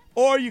show,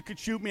 or you could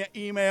shoot me an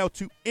email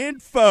to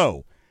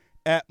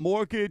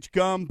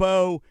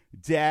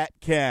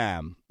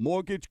info@mortgagegumbo.com.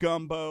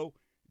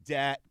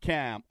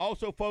 mortgagegumbo.com.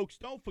 Also, folks,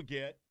 don't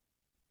forget,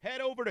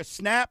 head over to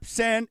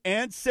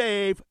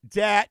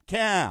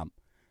snapsendandsave.com.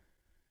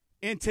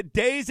 In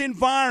today's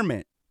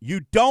environment, you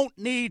don't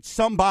need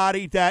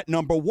somebody that,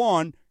 number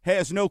one,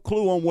 has no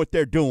clue on what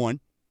they're doing,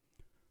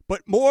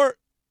 but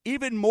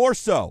even more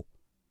so,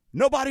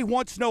 nobody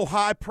wants no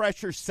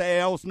high-pressure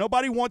sales.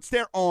 Nobody wants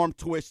their arm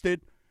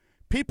twisted.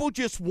 People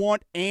just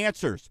want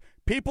answers.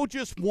 People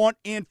just want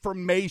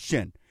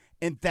information,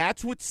 and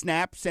that's what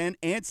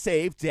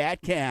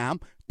snapsendandsave.com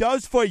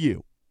does for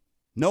you.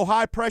 No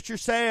high-pressure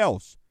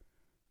sales.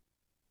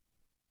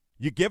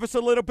 You give us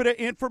a little bit of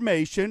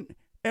information,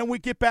 and we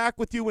get back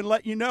with you and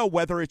let you know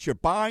whether it's your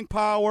buying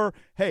power,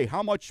 hey,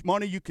 how much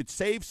money you could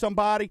save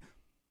somebody.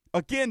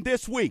 Again,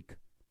 this week,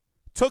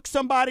 took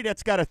somebody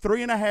that's got a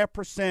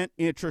 3.5%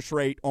 interest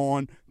rate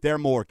on their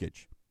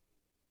mortgage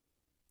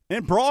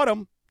and brought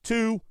them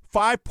to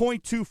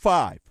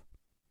 5.25.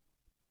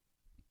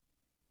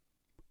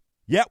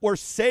 Yet we're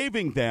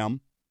saving them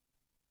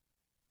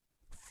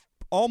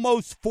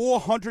almost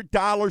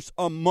 $400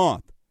 a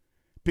month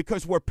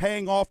because we're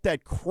paying off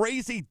that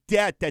crazy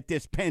debt that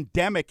this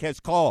pandemic has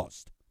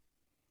caused,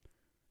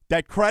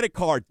 that credit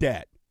card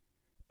debt.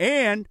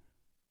 And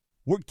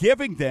we're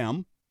giving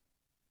them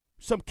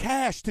some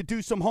cash to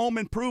do some home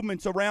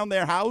improvements around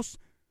their house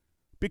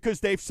because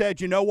they've said,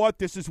 you know what,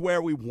 this is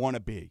where we want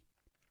to be.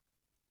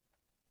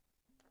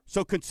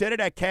 So consider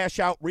that cash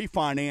out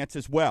refinance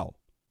as well.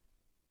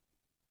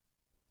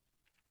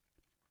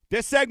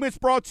 This segment's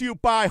brought to you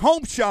by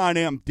HomeShine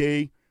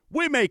MD.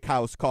 We make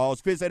house calls.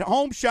 Visit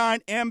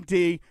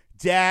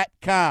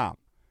HomeshineMD.com.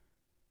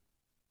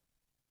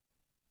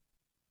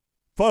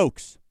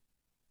 Folks,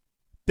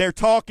 they're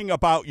talking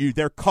about you.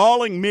 They're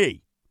calling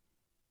me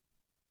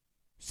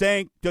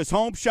saying, does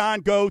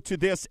HomeShine go to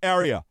this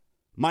area?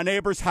 My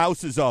neighbor's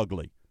house is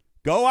ugly.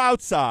 Go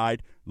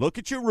outside, look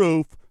at your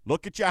roof,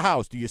 look at your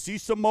house. Do you see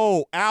some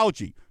mold,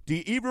 algae? Do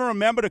you even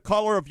remember the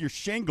color of your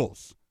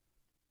shingles?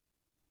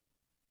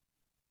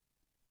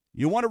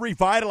 You want to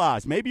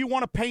revitalize. Maybe you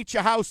want to paint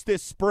your house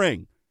this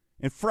spring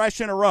and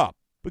freshen her up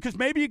because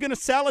maybe you're going to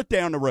sell it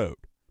down the road.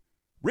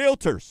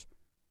 Realtors,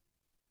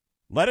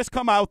 let us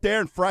come out there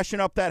and freshen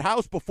up that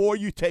house before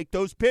you take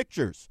those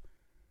pictures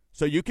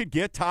so you could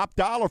get top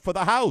dollar for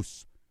the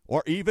house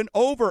or even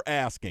over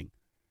asking.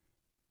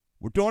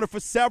 We're doing it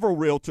for several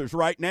realtors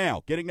right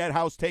now, getting that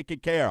house taken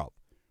care of.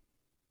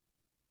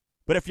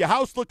 But if your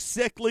house looks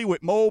sickly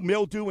with mold,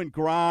 mildew, and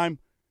grime,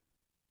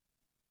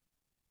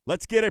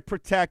 let's get it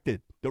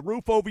protected. The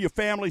roof over your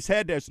family's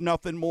head, there's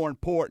nothing more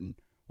important.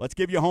 Let's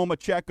give your home a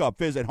checkup.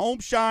 Visit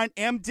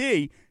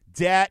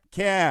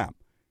HomeshineMD.com.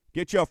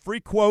 Get you a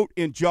free quote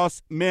in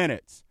just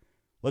minutes.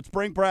 Let's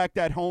bring back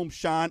that home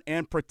shine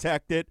and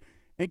protect it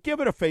and give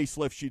it a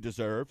facelift she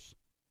deserves.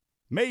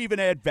 May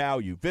even add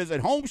value.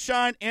 Visit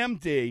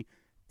HomeshineMD.com.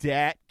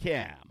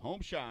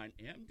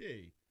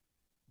 HomeshineMD.com.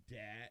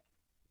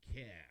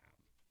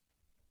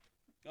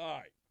 All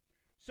right.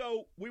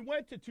 So we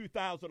went to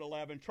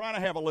 2011 trying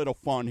to have a little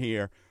fun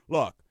here.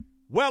 Look,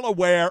 well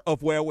aware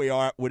of where we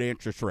are with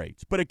interest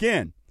rates. But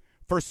again,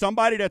 for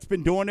somebody that's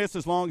been doing this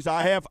as long as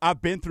I have,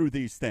 I've been through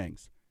these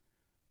things.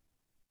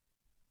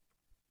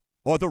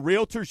 Or the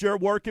realtors you're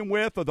working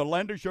with or the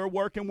lenders you're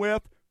working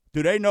with,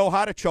 do they know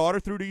how to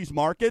charter through these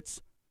markets?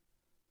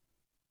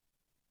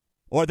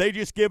 Or are they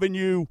just giving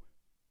you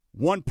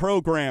one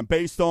program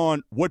based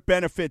on what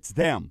benefits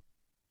them?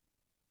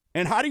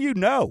 And how do you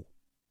know?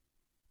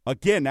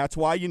 Again, that's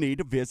why you need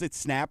to visit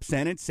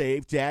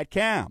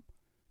snapsendandsave.com.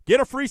 Get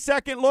a free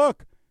second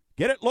look.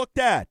 Get it looked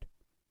at.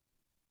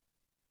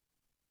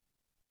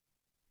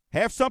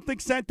 Have something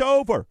sent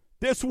over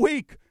this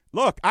week.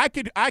 Look, I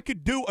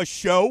could do a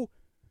show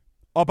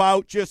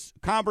about just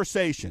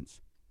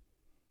conversations.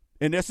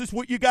 And this is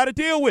what you got to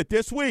deal with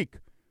this week.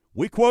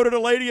 We quoted a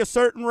lady a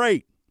certain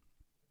rate.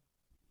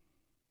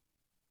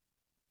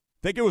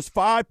 I think it was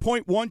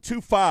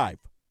 5.125.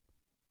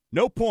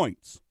 No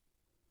points.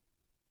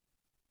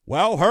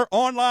 Well, her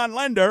online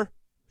lender,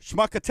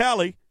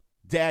 Schmuckatelli,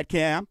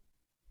 Dadcam,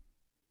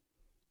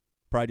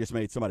 probably just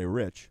made somebody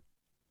rich,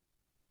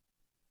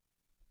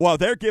 Well,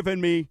 they're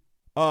giving me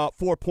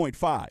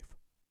 4.5.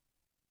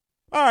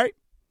 All right.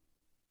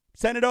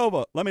 Send it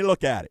over. Let me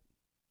look at it.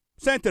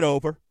 Sent it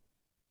over.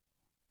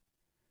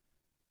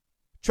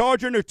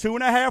 Charging her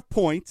 2.5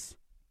 points.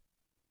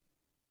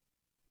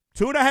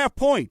 2.5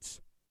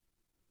 points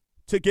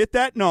to get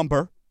that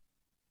number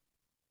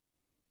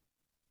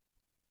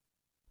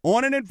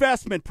on an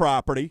investment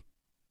property,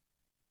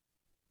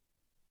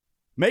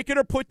 making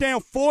her put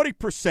down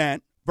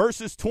 40%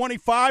 versus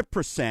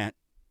 25%.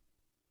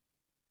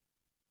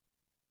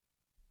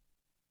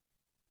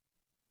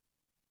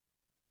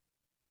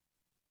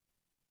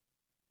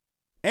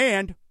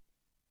 And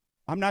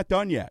I'm not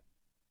done yet.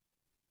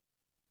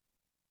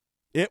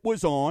 It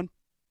was on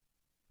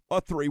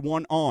a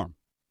 3-1 arm.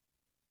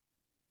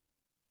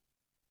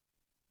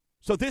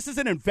 So this is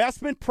an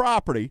investment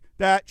property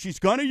that she's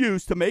going to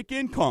use to make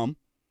income,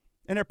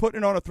 and they're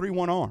putting it on a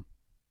 3-1 arm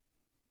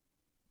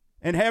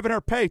and having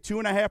her pay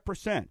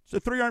 2.5%. It's a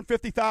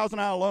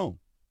 $350,000 loan.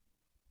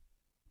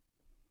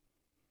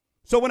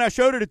 So when I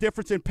showed her the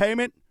difference in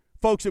payment,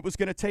 folks, it was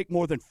going to take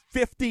more than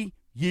 50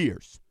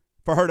 years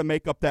for her to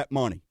make up that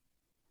money.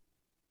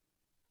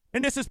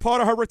 And this is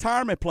part of her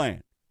retirement plan.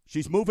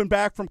 She's moving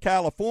back from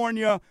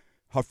California.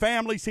 Her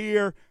family's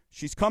here.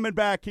 She's coming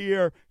back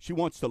here. She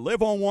wants to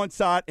live on one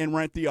side and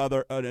rent the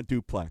other in a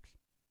duplex.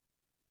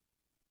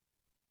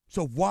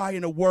 So why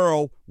in the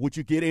world would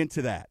you get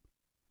into that?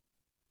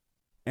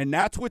 And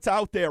that's what's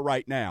out there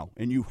right now,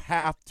 and you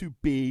have to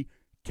be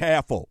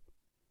careful.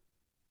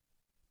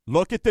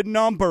 Look at the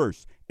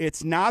numbers.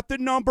 It's not the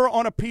number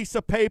on a piece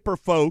of paper,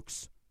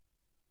 folks.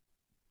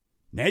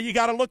 Now you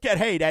got to look at,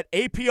 hey, that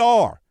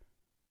APR.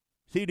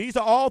 See, these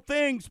are all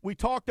things we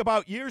talked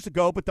about years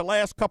ago, but the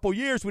last couple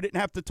years we didn't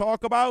have to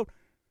talk about.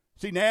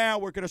 See, now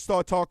we're going to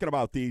start talking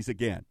about these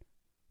again.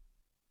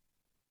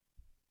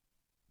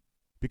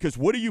 Because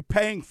what are you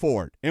paying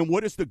for it? And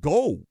what is the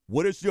goal?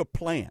 What is your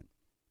plan?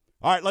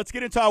 All right, let's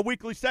get into our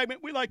weekly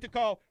segment we like to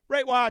call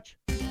Rate Watch.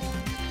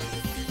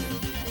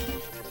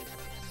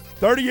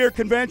 30-year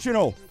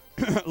conventional.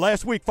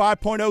 Last week,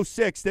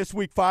 5.06. This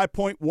week,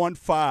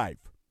 5.15.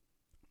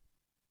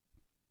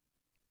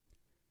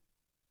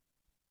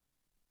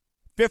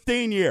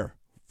 15-year,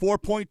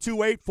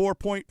 4.28,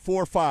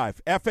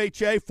 4.45.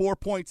 FHA,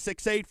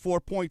 4.68,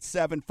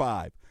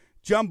 4.75.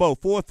 Jumbo,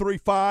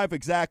 4.35,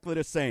 exactly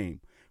the same.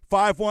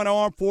 5-1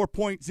 arm,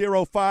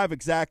 4.05,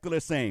 exactly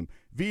the same.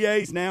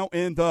 VA's now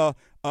in the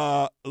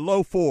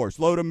low fours,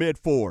 low to mid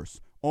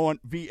fours on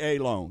VA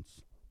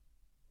loans.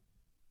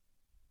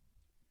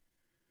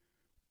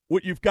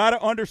 What you've got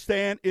to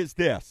understand is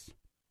this,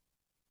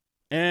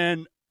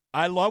 and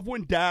I love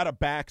when data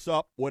backs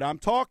up what I'm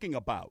talking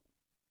about.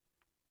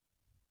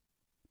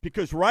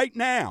 Because right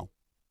now,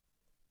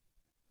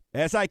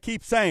 as I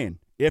keep saying,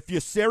 if you're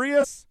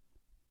serious,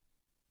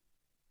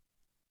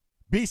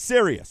 be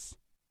serious.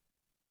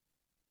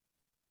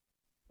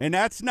 And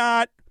that's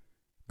not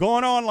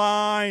going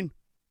online,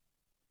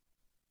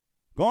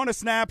 going to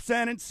Snap,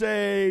 Send, and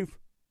Save,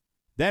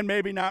 then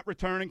maybe not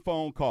returning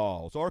phone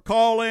calls, or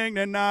calling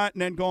and not,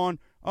 and then going,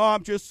 oh,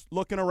 I'm just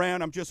looking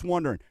around, I'm just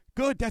wondering.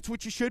 Good, that's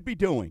what you should be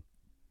doing.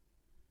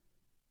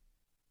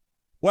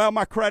 Well,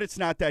 my credit's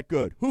not that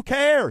good. Who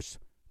cares?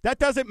 That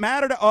doesn't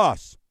matter to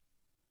us.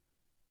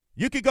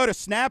 You could go to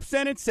Snap,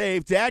 Send, and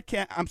Save, Snap,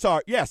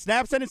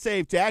 Send, and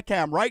Save,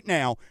 DADCAM right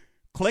now.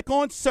 Click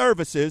on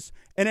Services,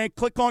 and then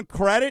click on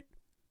Credit,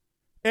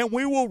 and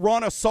we will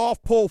run a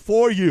soft pull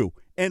for you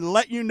and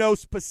let you know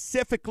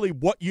specifically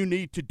what you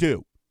need to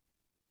do.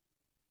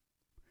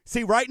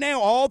 See, right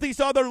now, all these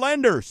other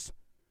lenders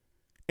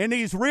and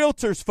these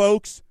realtors,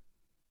 folks,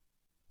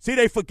 see,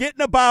 they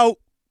forgetting about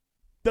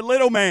the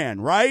little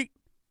man, right?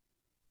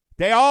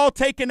 They all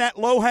taking that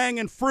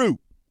low-hanging fruit.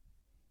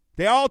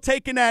 They all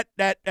taking that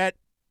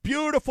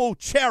beautiful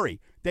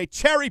cherry. They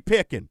cherry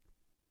picking.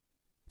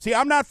 See,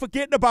 I'm not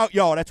forgetting about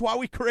y'all. That's why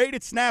we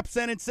created Snap,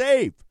 Send, and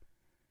Save.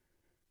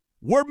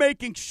 We're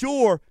making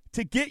sure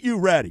to get you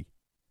ready.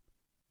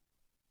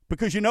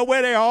 Because you know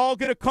where they're all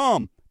going to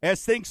come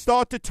as things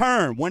start to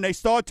turn. When they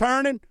start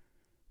turning,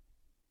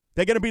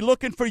 they're going to be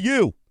looking for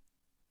you.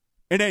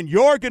 And then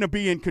you're going to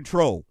be in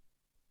control.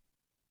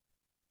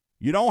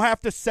 You don't have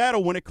to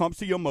settle when it comes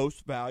to your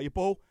most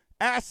valuable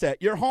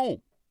asset, your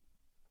home.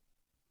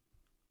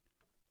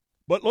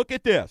 But look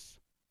at this.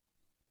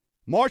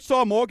 March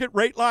saw mortgage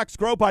rate locks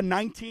grow by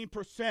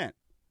 19%.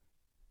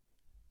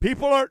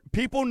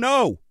 People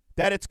know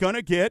that it's going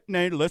to get, and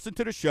they listen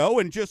to the show,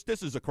 and just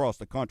this is across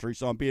the country,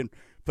 so I'm being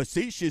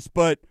facetious,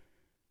 but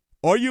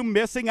are you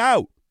missing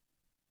out?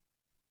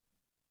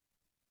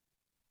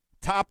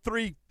 Top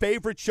 3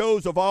 favorite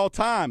shows of all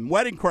time,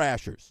 Wedding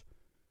Crashers.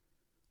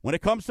 When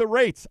it comes to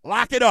rates,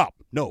 lock it up.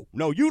 No,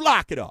 you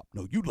lock it up.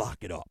 No, you lock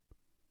it up.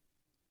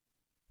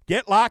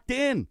 Get locked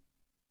in.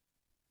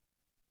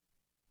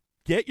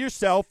 Get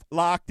yourself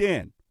locked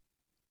in.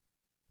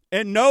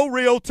 And no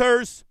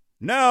realtors,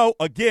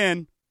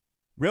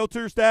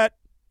 realtors that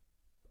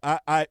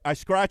I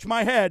scratch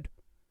my head.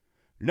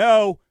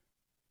 No,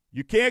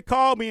 you can't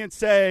call me and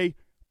say,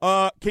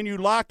 can you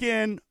lock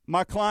in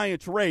my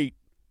client's rate?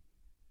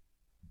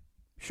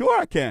 Sure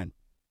I can.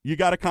 You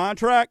got a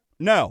contract?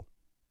 No.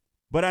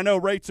 But I know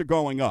rates are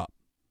going up.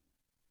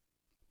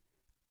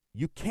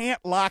 You can't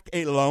lock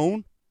a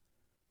loan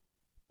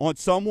on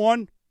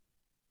someone,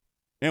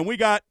 and we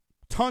got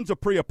tons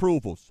of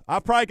pre-approvals.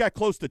 I've probably got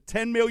close to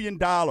 $10 million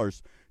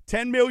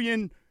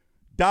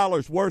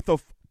worth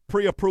of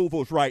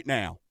pre-approvals right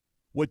now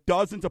with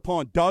dozens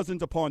upon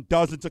dozens upon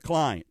dozens of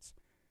clients.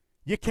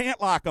 You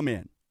can't lock them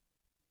in.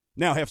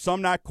 Now, have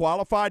some not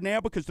qualified now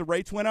because the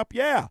rates went up?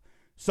 Yeah,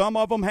 some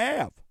of them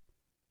have.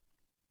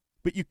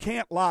 But you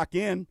can't lock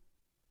in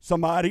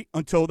somebody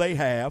until they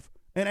have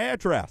an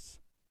address,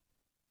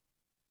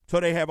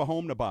 until they have a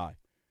home to buy.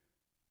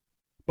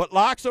 But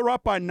locks are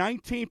up by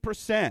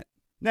 19%.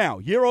 Now,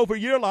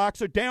 year-over-year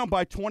locks are down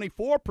by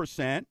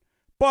 24%,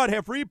 but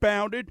have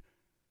rebounded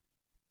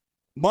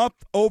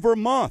month over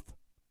month.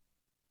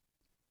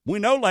 We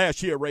know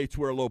last year rates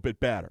were a little bit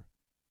better.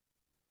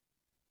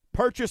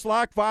 Purchase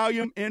lock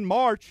volume in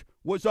March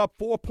was up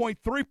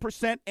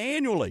 4.3%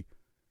 annually.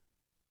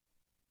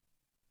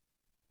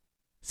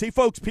 See,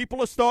 folks,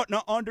 people are starting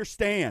to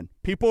understand.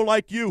 People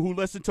like you who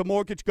listen to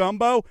Mortgage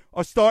Gumbo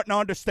are starting to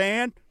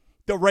understand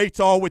the rates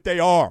are what they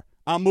are.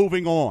 I'm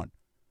moving on.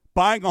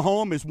 Buying a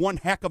home is one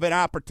heck of an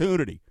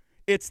opportunity.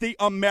 It's the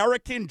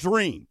American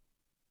dream.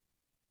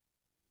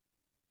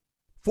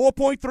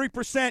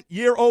 4.3%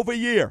 year over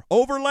year,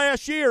 over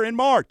last year in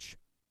March.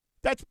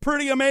 That's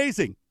pretty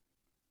amazing.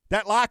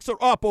 That locks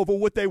are up over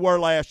what they were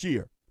last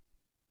year.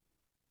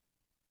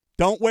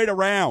 Don't wait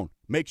around.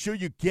 Make sure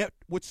you get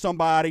with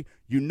somebody.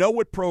 You know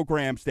what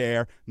program's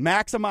there.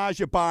 Maximize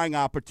your buying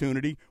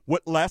opportunity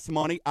with less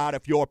money out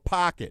of your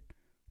pocket.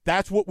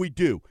 That's what we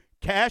do.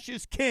 Cash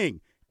is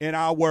king in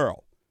our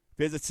world.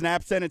 Visit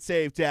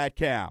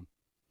snapsendandsave.com.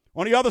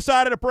 On the other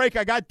side of the break,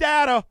 I got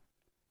data.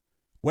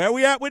 Where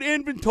we at with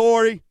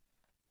inventory?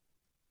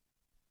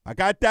 I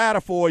got data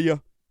for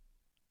you.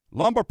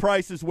 Lumber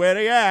prices, where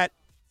they at?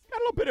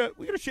 We're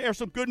going to share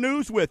some good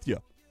news with you.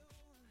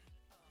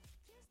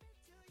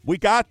 We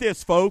got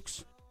this,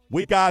 folks.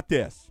 We got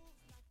this.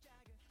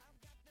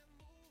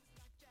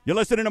 You're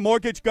listening to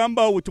Mortgage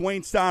Gumbo with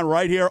Dwayne Stein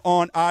right here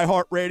on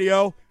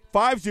iHeartRadio.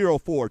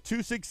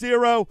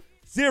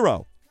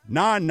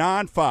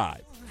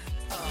 504-260-0995.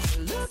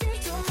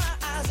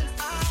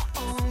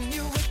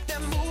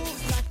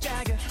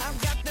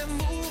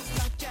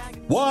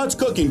 What's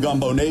cooking,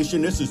 Gumbo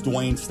Nation? This is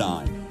Dwayne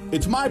Stein.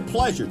 It's my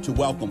pleasure to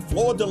welcome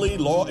Fleur de Lis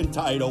Law and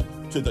Title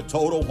to the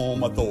Total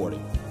Home Authority.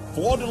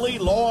 Fleur de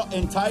Lis Law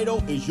and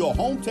Title is your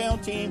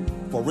hometown team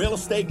for real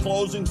estate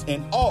closings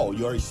and all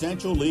your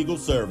essential legal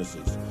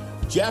services.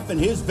 Jeff and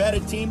his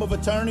vetted team of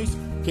attorneys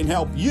can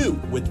help you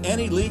with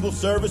any legal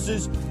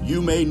services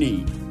you may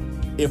need.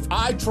 If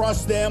I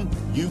trust them,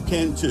 you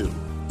can too.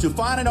 To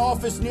find an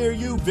office near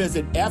you,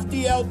 visit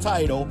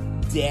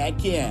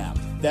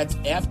FDLtitle.com. That's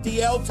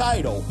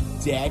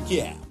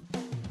FDLtitle.com.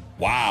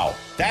 Wow,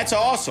 that's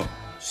awesome.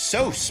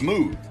 So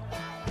smooth.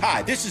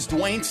 Hi, this is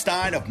Dwayne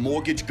Stein of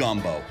Mortgage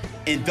Gumbo,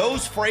 and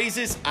those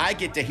phrases I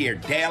get to hear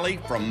daily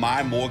from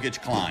my mortgage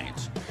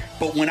clients.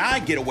 But when I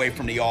get away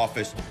from the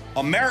office,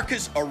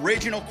 America's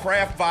original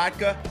craft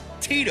vodka,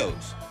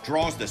 Tito's,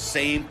 draws the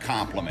same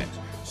compliments.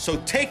 So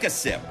take a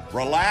sip,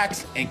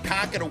 relax, and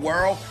conquer the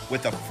world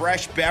with a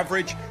fresh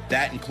beverage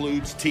that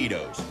includes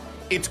Tito's.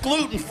 It's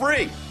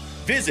gluten-free.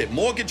 Visit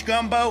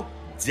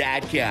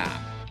mortgagegumbo.com.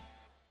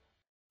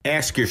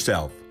 Ask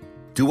yourself,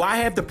 do I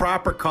have the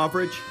proper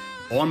coverage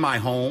on my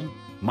home,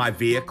 my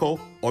vehicle,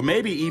 or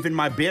maybe even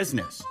my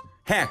business?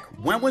 Heck,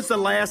 when was the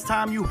last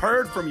time you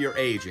heard from your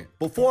agent?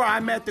 Before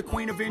I met the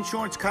Queen of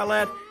Insurance,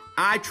 Colette,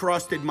 I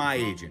trusted my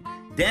agent.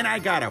 Then I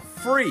got a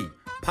free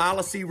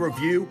policy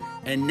review,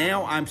 and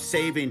now I'm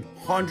saving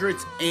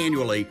hundreds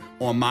annually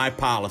on my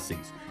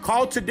policies.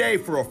 Call today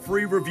for a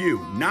free review,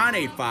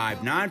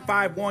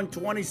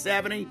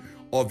 985-951-2070,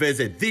 or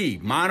visit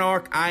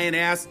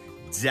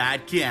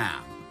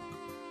themonarchins.com.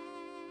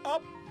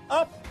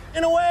 Up,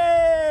 and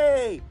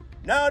away!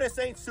 No, this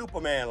ain't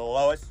Superman,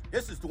 Lois.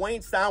 This is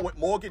Dwayne Stein with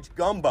Mortgage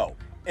Gumbo,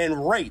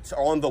 and rates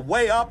are on the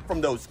way up from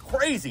those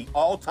crazy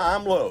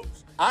all-time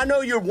lows. I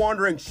know you're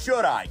wondering,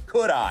 could I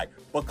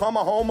become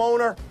a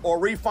homeowner or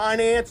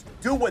refinance?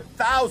 Do what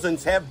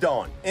thousands have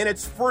done, and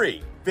it's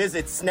free.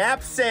 Visit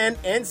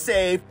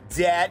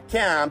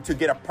snapsendandsave.com to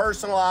get a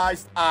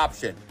personalized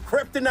option.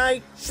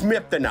 Kryptonite,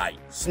 Schmiptonite.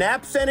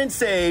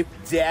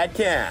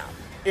 Snapsendandsave.com.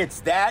 It's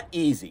that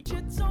easy.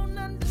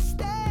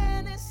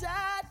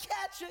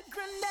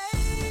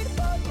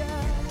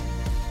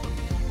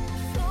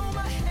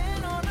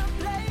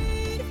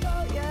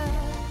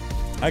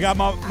 I got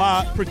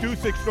my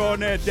producer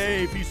extraordinaire,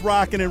 Dave. He's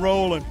rocking and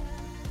rolling.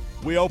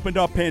 We opened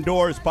up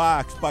Pandora's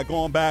box by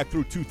going back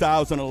through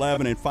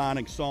 2011 and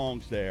finding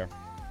songs there.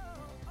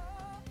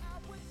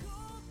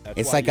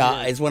 It's like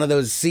it's one of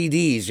those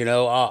CDs,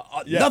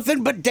 Yeah.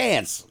 Nothing but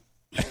dance.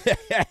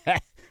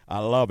 I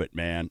love it,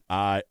 man.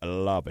 I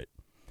love it.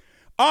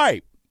 All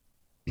right.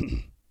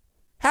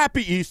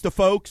 Happy Easter,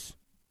 folks.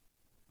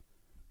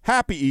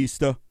 Happy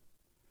Easter.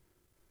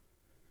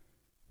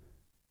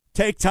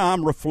 Take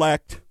time,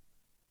 reflect.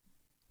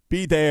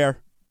 Be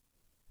there.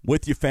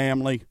 with your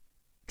family.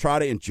 Try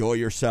to enjoy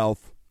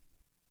yourself.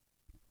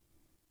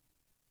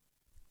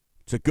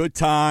 It's a good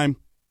time,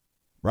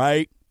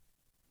 right?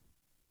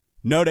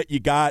 Know that you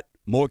got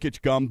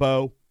Mortgage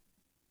Gumbo.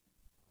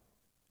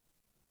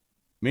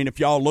 I mean, if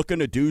y'all looking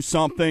to do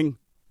something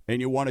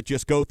and you want to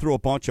just go through a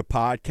bunch of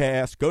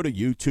podcasts, go to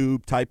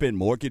YouTube, type in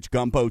Mortgage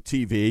Gumbo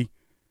TV,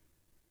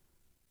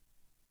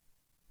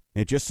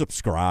 and just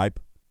subscribe.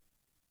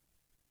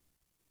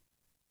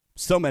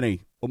 So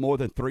many, more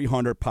than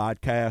 300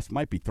 podcasts,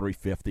 might be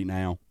 350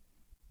 now.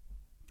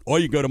 Or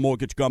you go to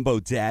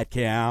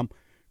mortgagegumbo.com,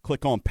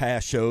 click on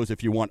past shows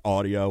if you want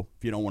audio.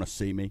 If you don't want to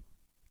see me,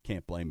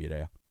 can't blame you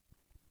there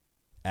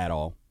at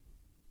all.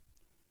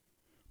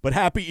 But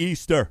happy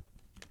Easter.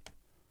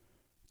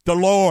 The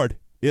Lord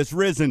is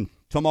risen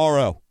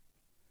tomorrow.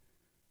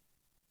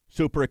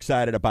 Super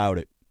excited about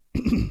it.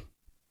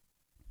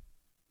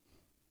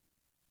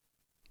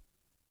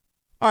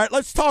 All right,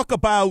 let's talk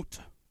about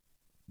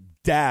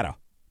data.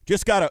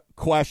 Just got a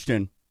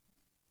question,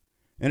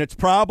 and it's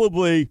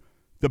probably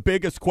the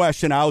biggest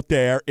question out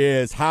there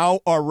is how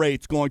are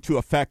rates going to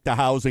affect the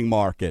housing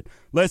market?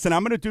 Listen,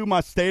 I'm going to do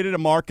my State of the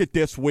Market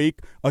this week.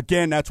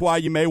 Again, that's why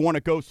you may want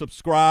to go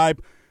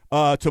subscribe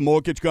to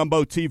Mortgage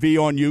Gumbo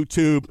TV on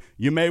YouTube.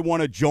 You may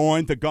want to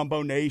join the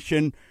Gumbo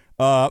Nation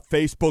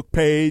Facebook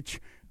page.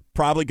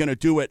 Probably going to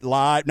do it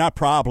live. Not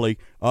probably.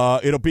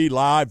 It'll be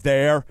live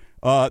there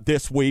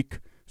this week.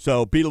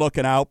 So be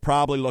looking out.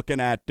 Probably looking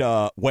at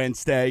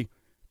Wednesday,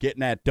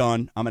 getting that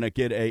done. I'm going to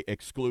get a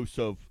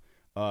exclusive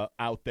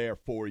out there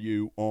for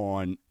you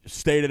on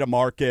State of the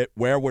Market,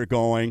 where we're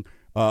going,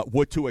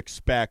 what to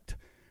expect.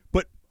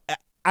 But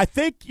I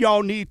think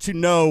y'all need to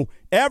know,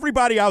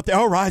 everybody out there,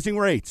 rising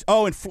rates,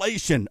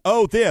 inflation,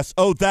 this,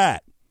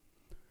 that.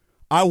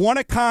 I want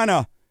to kind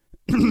of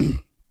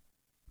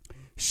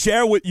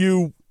share with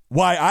you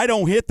why I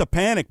don't hit the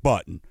panic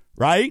button,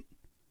 right?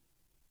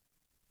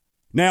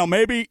 Now,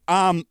 maybe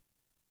I'm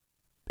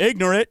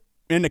ignorant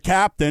in the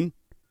captain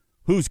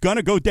who's going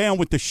to go down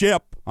with the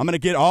ship. I'm going to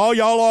get all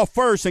y'all off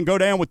first and go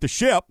down with the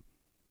ship.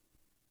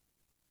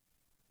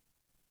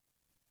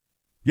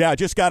 Yeah, I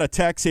just got a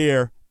text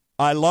here.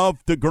 I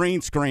love the green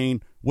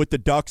screen with the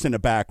ducks in the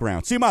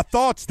background. See, my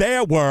thoughts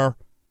there were,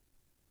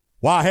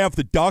 while I have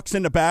the ducks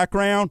in the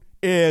background,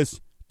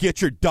 is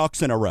get your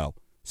ducks in a row.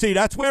 See,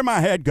 that's where my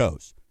head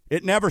goes.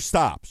 It never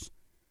stops.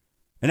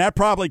 And that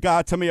probably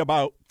got to me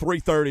about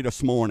 3:30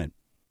 this morning.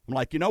 I'm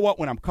like, you know what?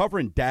 When I'm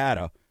covering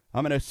data,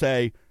 I'm going to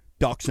say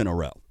ducks in a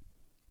row.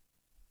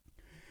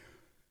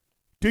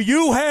 Do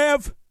you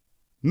have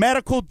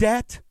medical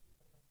debt?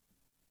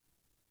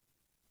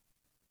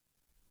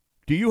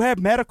 Do you have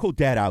medical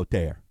debt out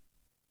there?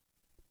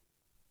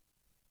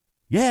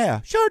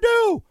 Yeah, sure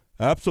do.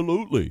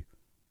 Absolutely.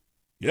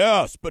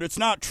 Yes, but it's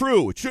not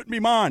true. It shouldn't be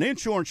mine.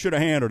 Insurance should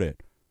have handled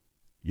it.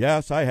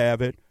 Yes, I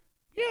have it.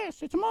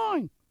 Yes, it's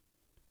mine.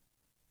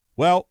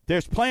 Well,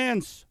 there's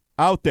plans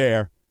out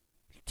there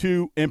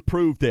to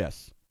improve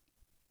this.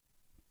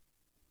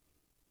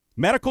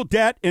 Medical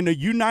debt in the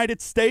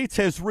United States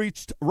has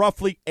reached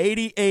roughly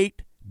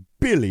 $88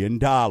 billion.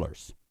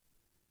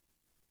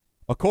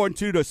 According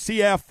to the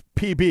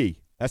CFPB,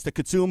 that's the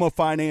Consumer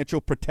Financial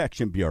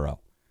Protection Bureau.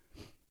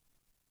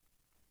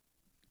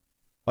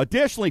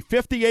 Additionally,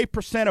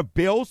 58% of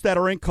bills that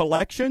are in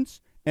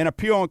collections and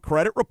appear on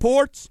credit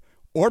reports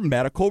are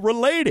medical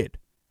related.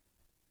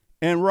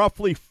 And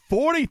roughly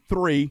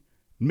 43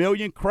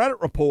 million credit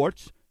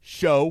reports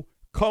show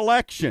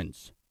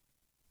collections.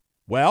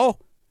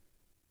 Well,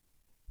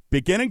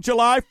 beginning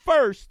July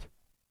 1st,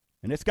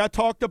 and this got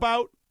talked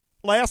about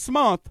last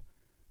month,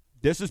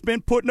 this has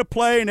been put into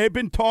play, and they've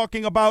been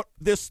talking about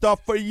this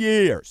stuff for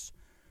years.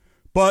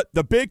 But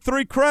the big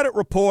three credit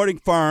reporting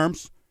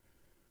firms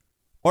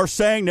are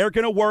saying they're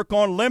going to work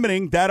on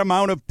limiting that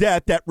amount of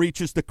debt that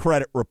reaches the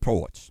credit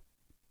reports.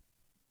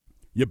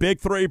 Your big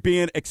three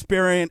being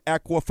Experian,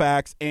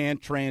 Equifax,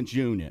 and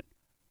TransUnion.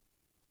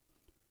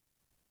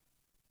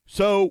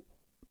 So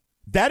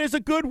that is a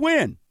good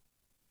win.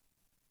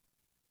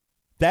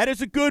 That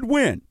is a good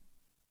win.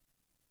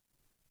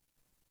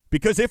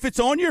 Because if it's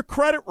on your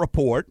credit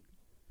report,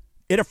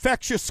 it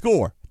affects your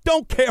score.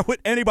 Don't care what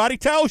anybody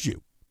tells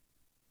you.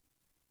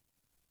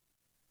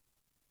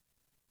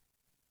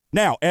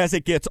 Now, as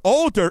it gets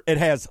older, it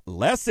has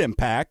less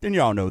impact, and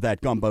y'all know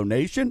that, Gumbo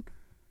Nation.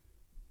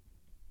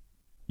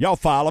 Y'all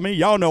follow me.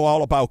 Y'all know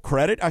all about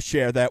credit. I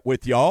share that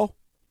with y'all.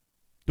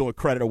 Doing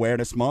Credit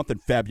Awareness Month in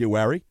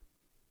February.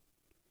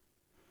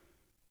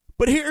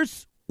 But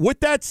with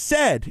that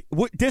said,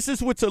 this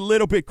is what's a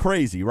little bit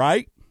crazy,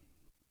 right?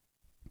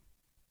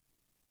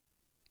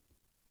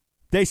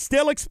 They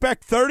still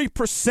expect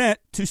 30%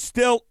 to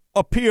still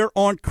appear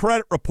on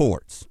credit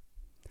reports.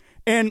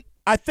 And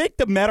I think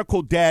the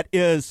medical debt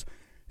is,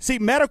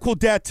 medical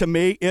debt to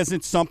me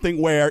isn't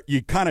something where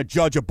you kind of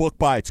judge a book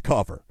by its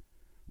cover,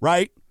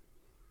 right?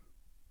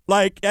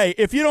 Like, hey,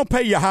 if you don't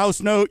pay your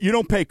house note, you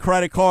don't pay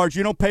credit cards,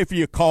 you don't pay for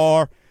your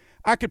car,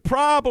 I could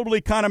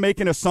probably kind of make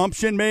an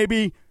assumption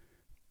maybe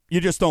you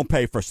just don't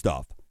pay for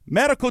stuff.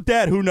 Medical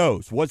debt, who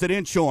knows? Was it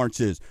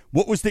insurances?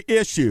 What was the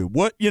issue?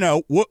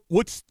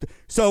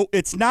 So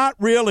it's not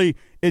really,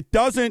 it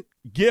doesn't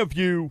give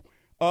you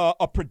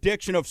a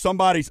prediction of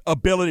somebody's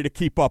ability to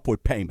keep up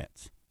with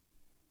payments,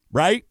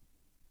 right?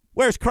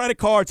 Whereas credit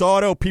cards,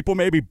 auto, people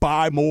maybe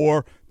buy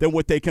more than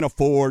what they can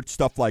afford,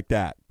 stuff like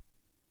that.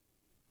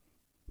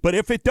 But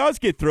if it does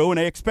get through, and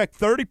they expect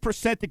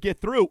 30% to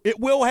get through, it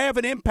will have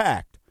an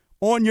impact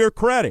on your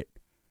credit.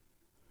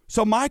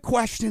 So my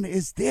question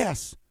is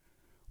this.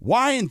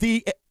 Why in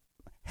the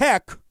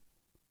heck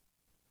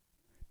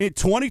in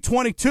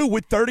 2022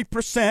 would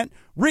 30%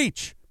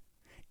 reach?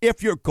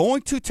 If you're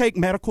going to take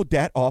medical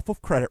debt off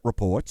of credit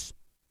reports,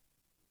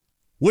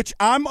 which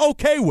I'm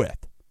okay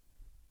with,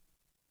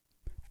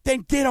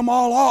 then get them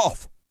all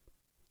off.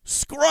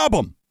 Scrub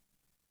them.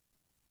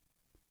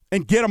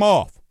 And get them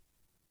off.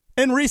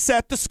 And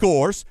reset the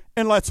scores,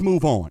 and let's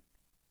move on.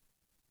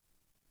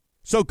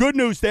 So good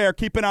news there.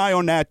 Keep an eye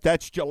on that.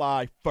 That's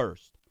July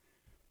 1st.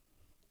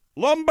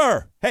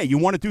 Lumber. Hey, you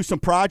want to do some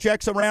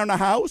projects around the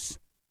house?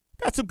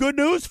 Got some good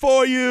news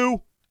for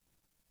you.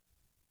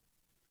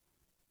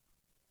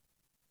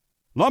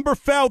 Lumber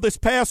fell this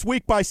past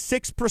week by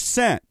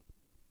 6%. I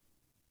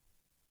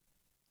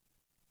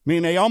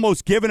mean, they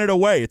almost given it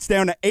away. It's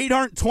down to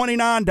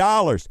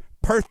 $829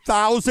 per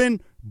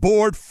 1,000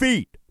 board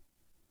feet.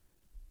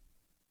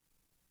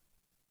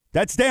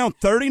 That's down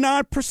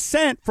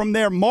 39% from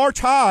their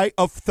March high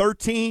of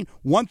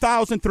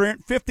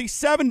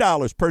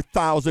 $1,357 per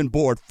 1,000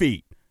 board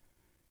feet.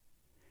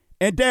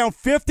 And down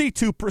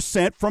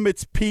 52% from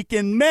its peak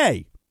in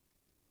May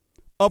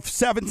of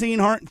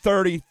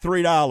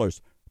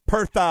 $1,733 per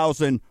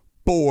 1,000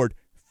 board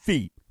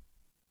feet.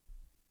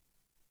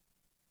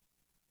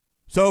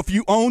 So if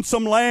you own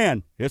some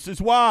land, this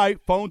is why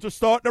phones are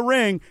starting to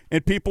ring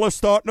and people are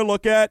starting to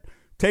look at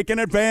taking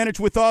advantage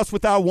with us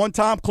with our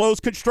one-time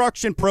closed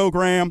construction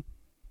program.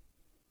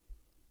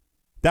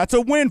 That's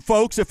a win,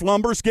 folks, if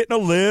lumber's getting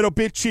a little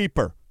bit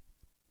cheaper,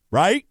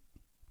 right?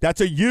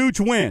 That's a huge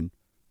win.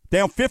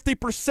 Down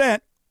 50%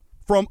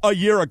 from a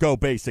year ago,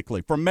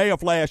 basically, from May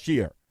of last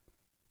year.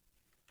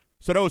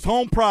 So those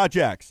home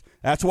projects,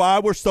 that's why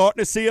we're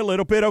starting to see a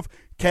little bit of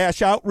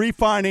cash-out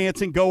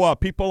refinancing go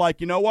up. People like,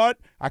 you know what?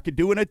 I could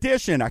do an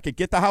addition. I could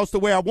get the house the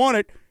way I want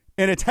it,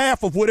 and it's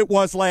half of what it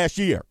was last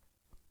year.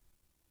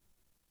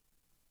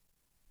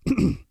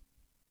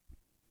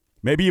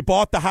 Maybe you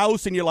bought the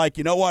house and you're like,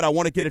 you know what, I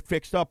want to get it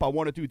fixed up. I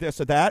want to do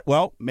this or that.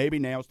 Well, maybe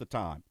now's the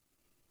time.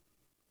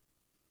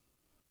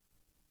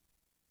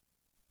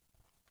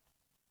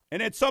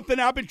 And it's something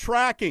I've been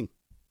tracking.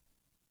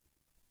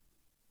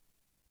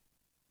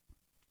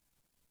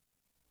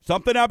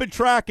 Something I've been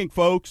tracking,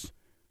 folks.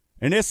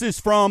 And this is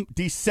from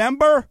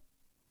December.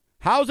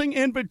 Housing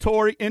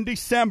inventory in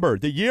December.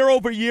 The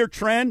year-over-year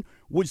trend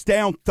was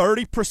down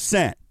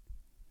 30%.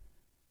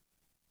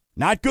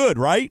 Not good,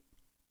 right?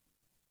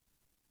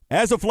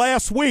 As of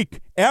last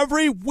week,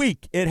 every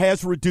week it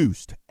has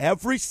reduced.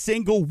 Every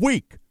single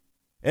week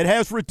it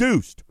has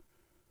reduced.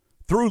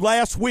 Through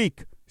last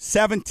week,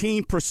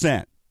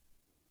 17%.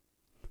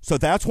 So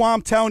that's why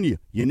I'm telling you,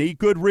 you need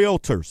good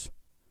realtors.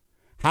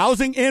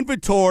 Housing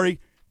inventory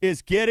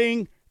is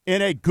getting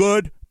in a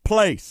good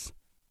place.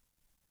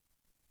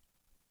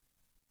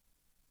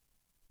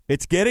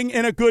 It's getting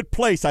in a good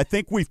place. I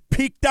think we've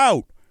peaked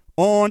out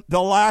on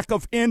the lack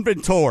of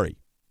inventory.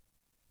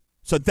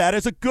 So that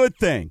is a good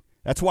thing.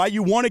 That's why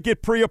you want to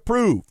get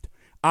pre-approved.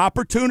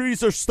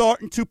 Opportunities are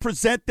starting to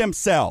present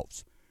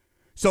themselves.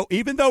 So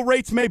even though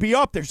rates may be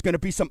up, there's going to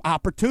be some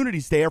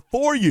opportunities there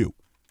for you.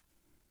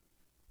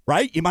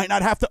 Right? You might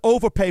not have to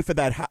overpay for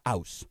that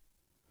house.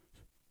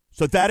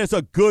 So that is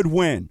a good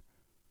win.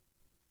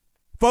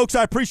 Folks,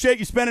 I appreciate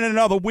you spending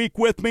another week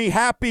with me.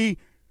 Happy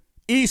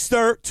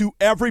Easter to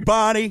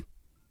everybody.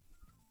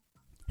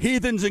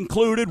 Heathens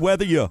included,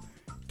 whether you're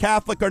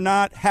Catholic or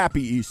not,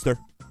 happy Easter.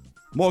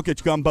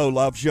 Mortgage Gumbo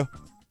loves you.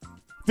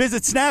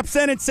 Visit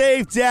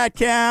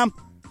snapsendandsave.com.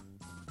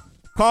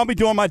 Call me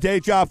during my day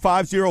job,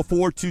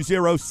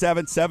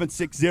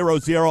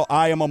 504-207-7600.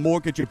 I am a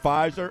mortgage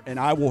advisor, and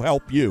I will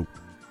help you.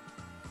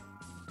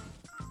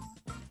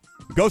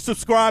 Go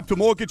subscribe to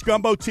Mortgage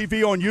Gumbo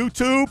TV on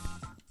YouTube,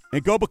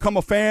 and go become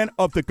a fan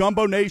of the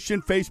Gumbo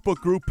Nation Facebook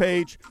group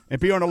page,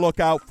 and be on the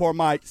lookout for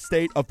my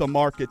State of the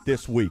Market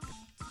this week.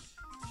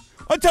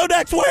 Until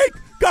next week,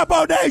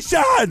 Gumbo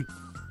Nation!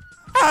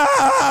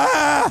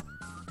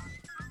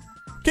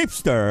 Keep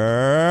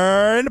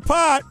stirring the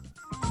pot.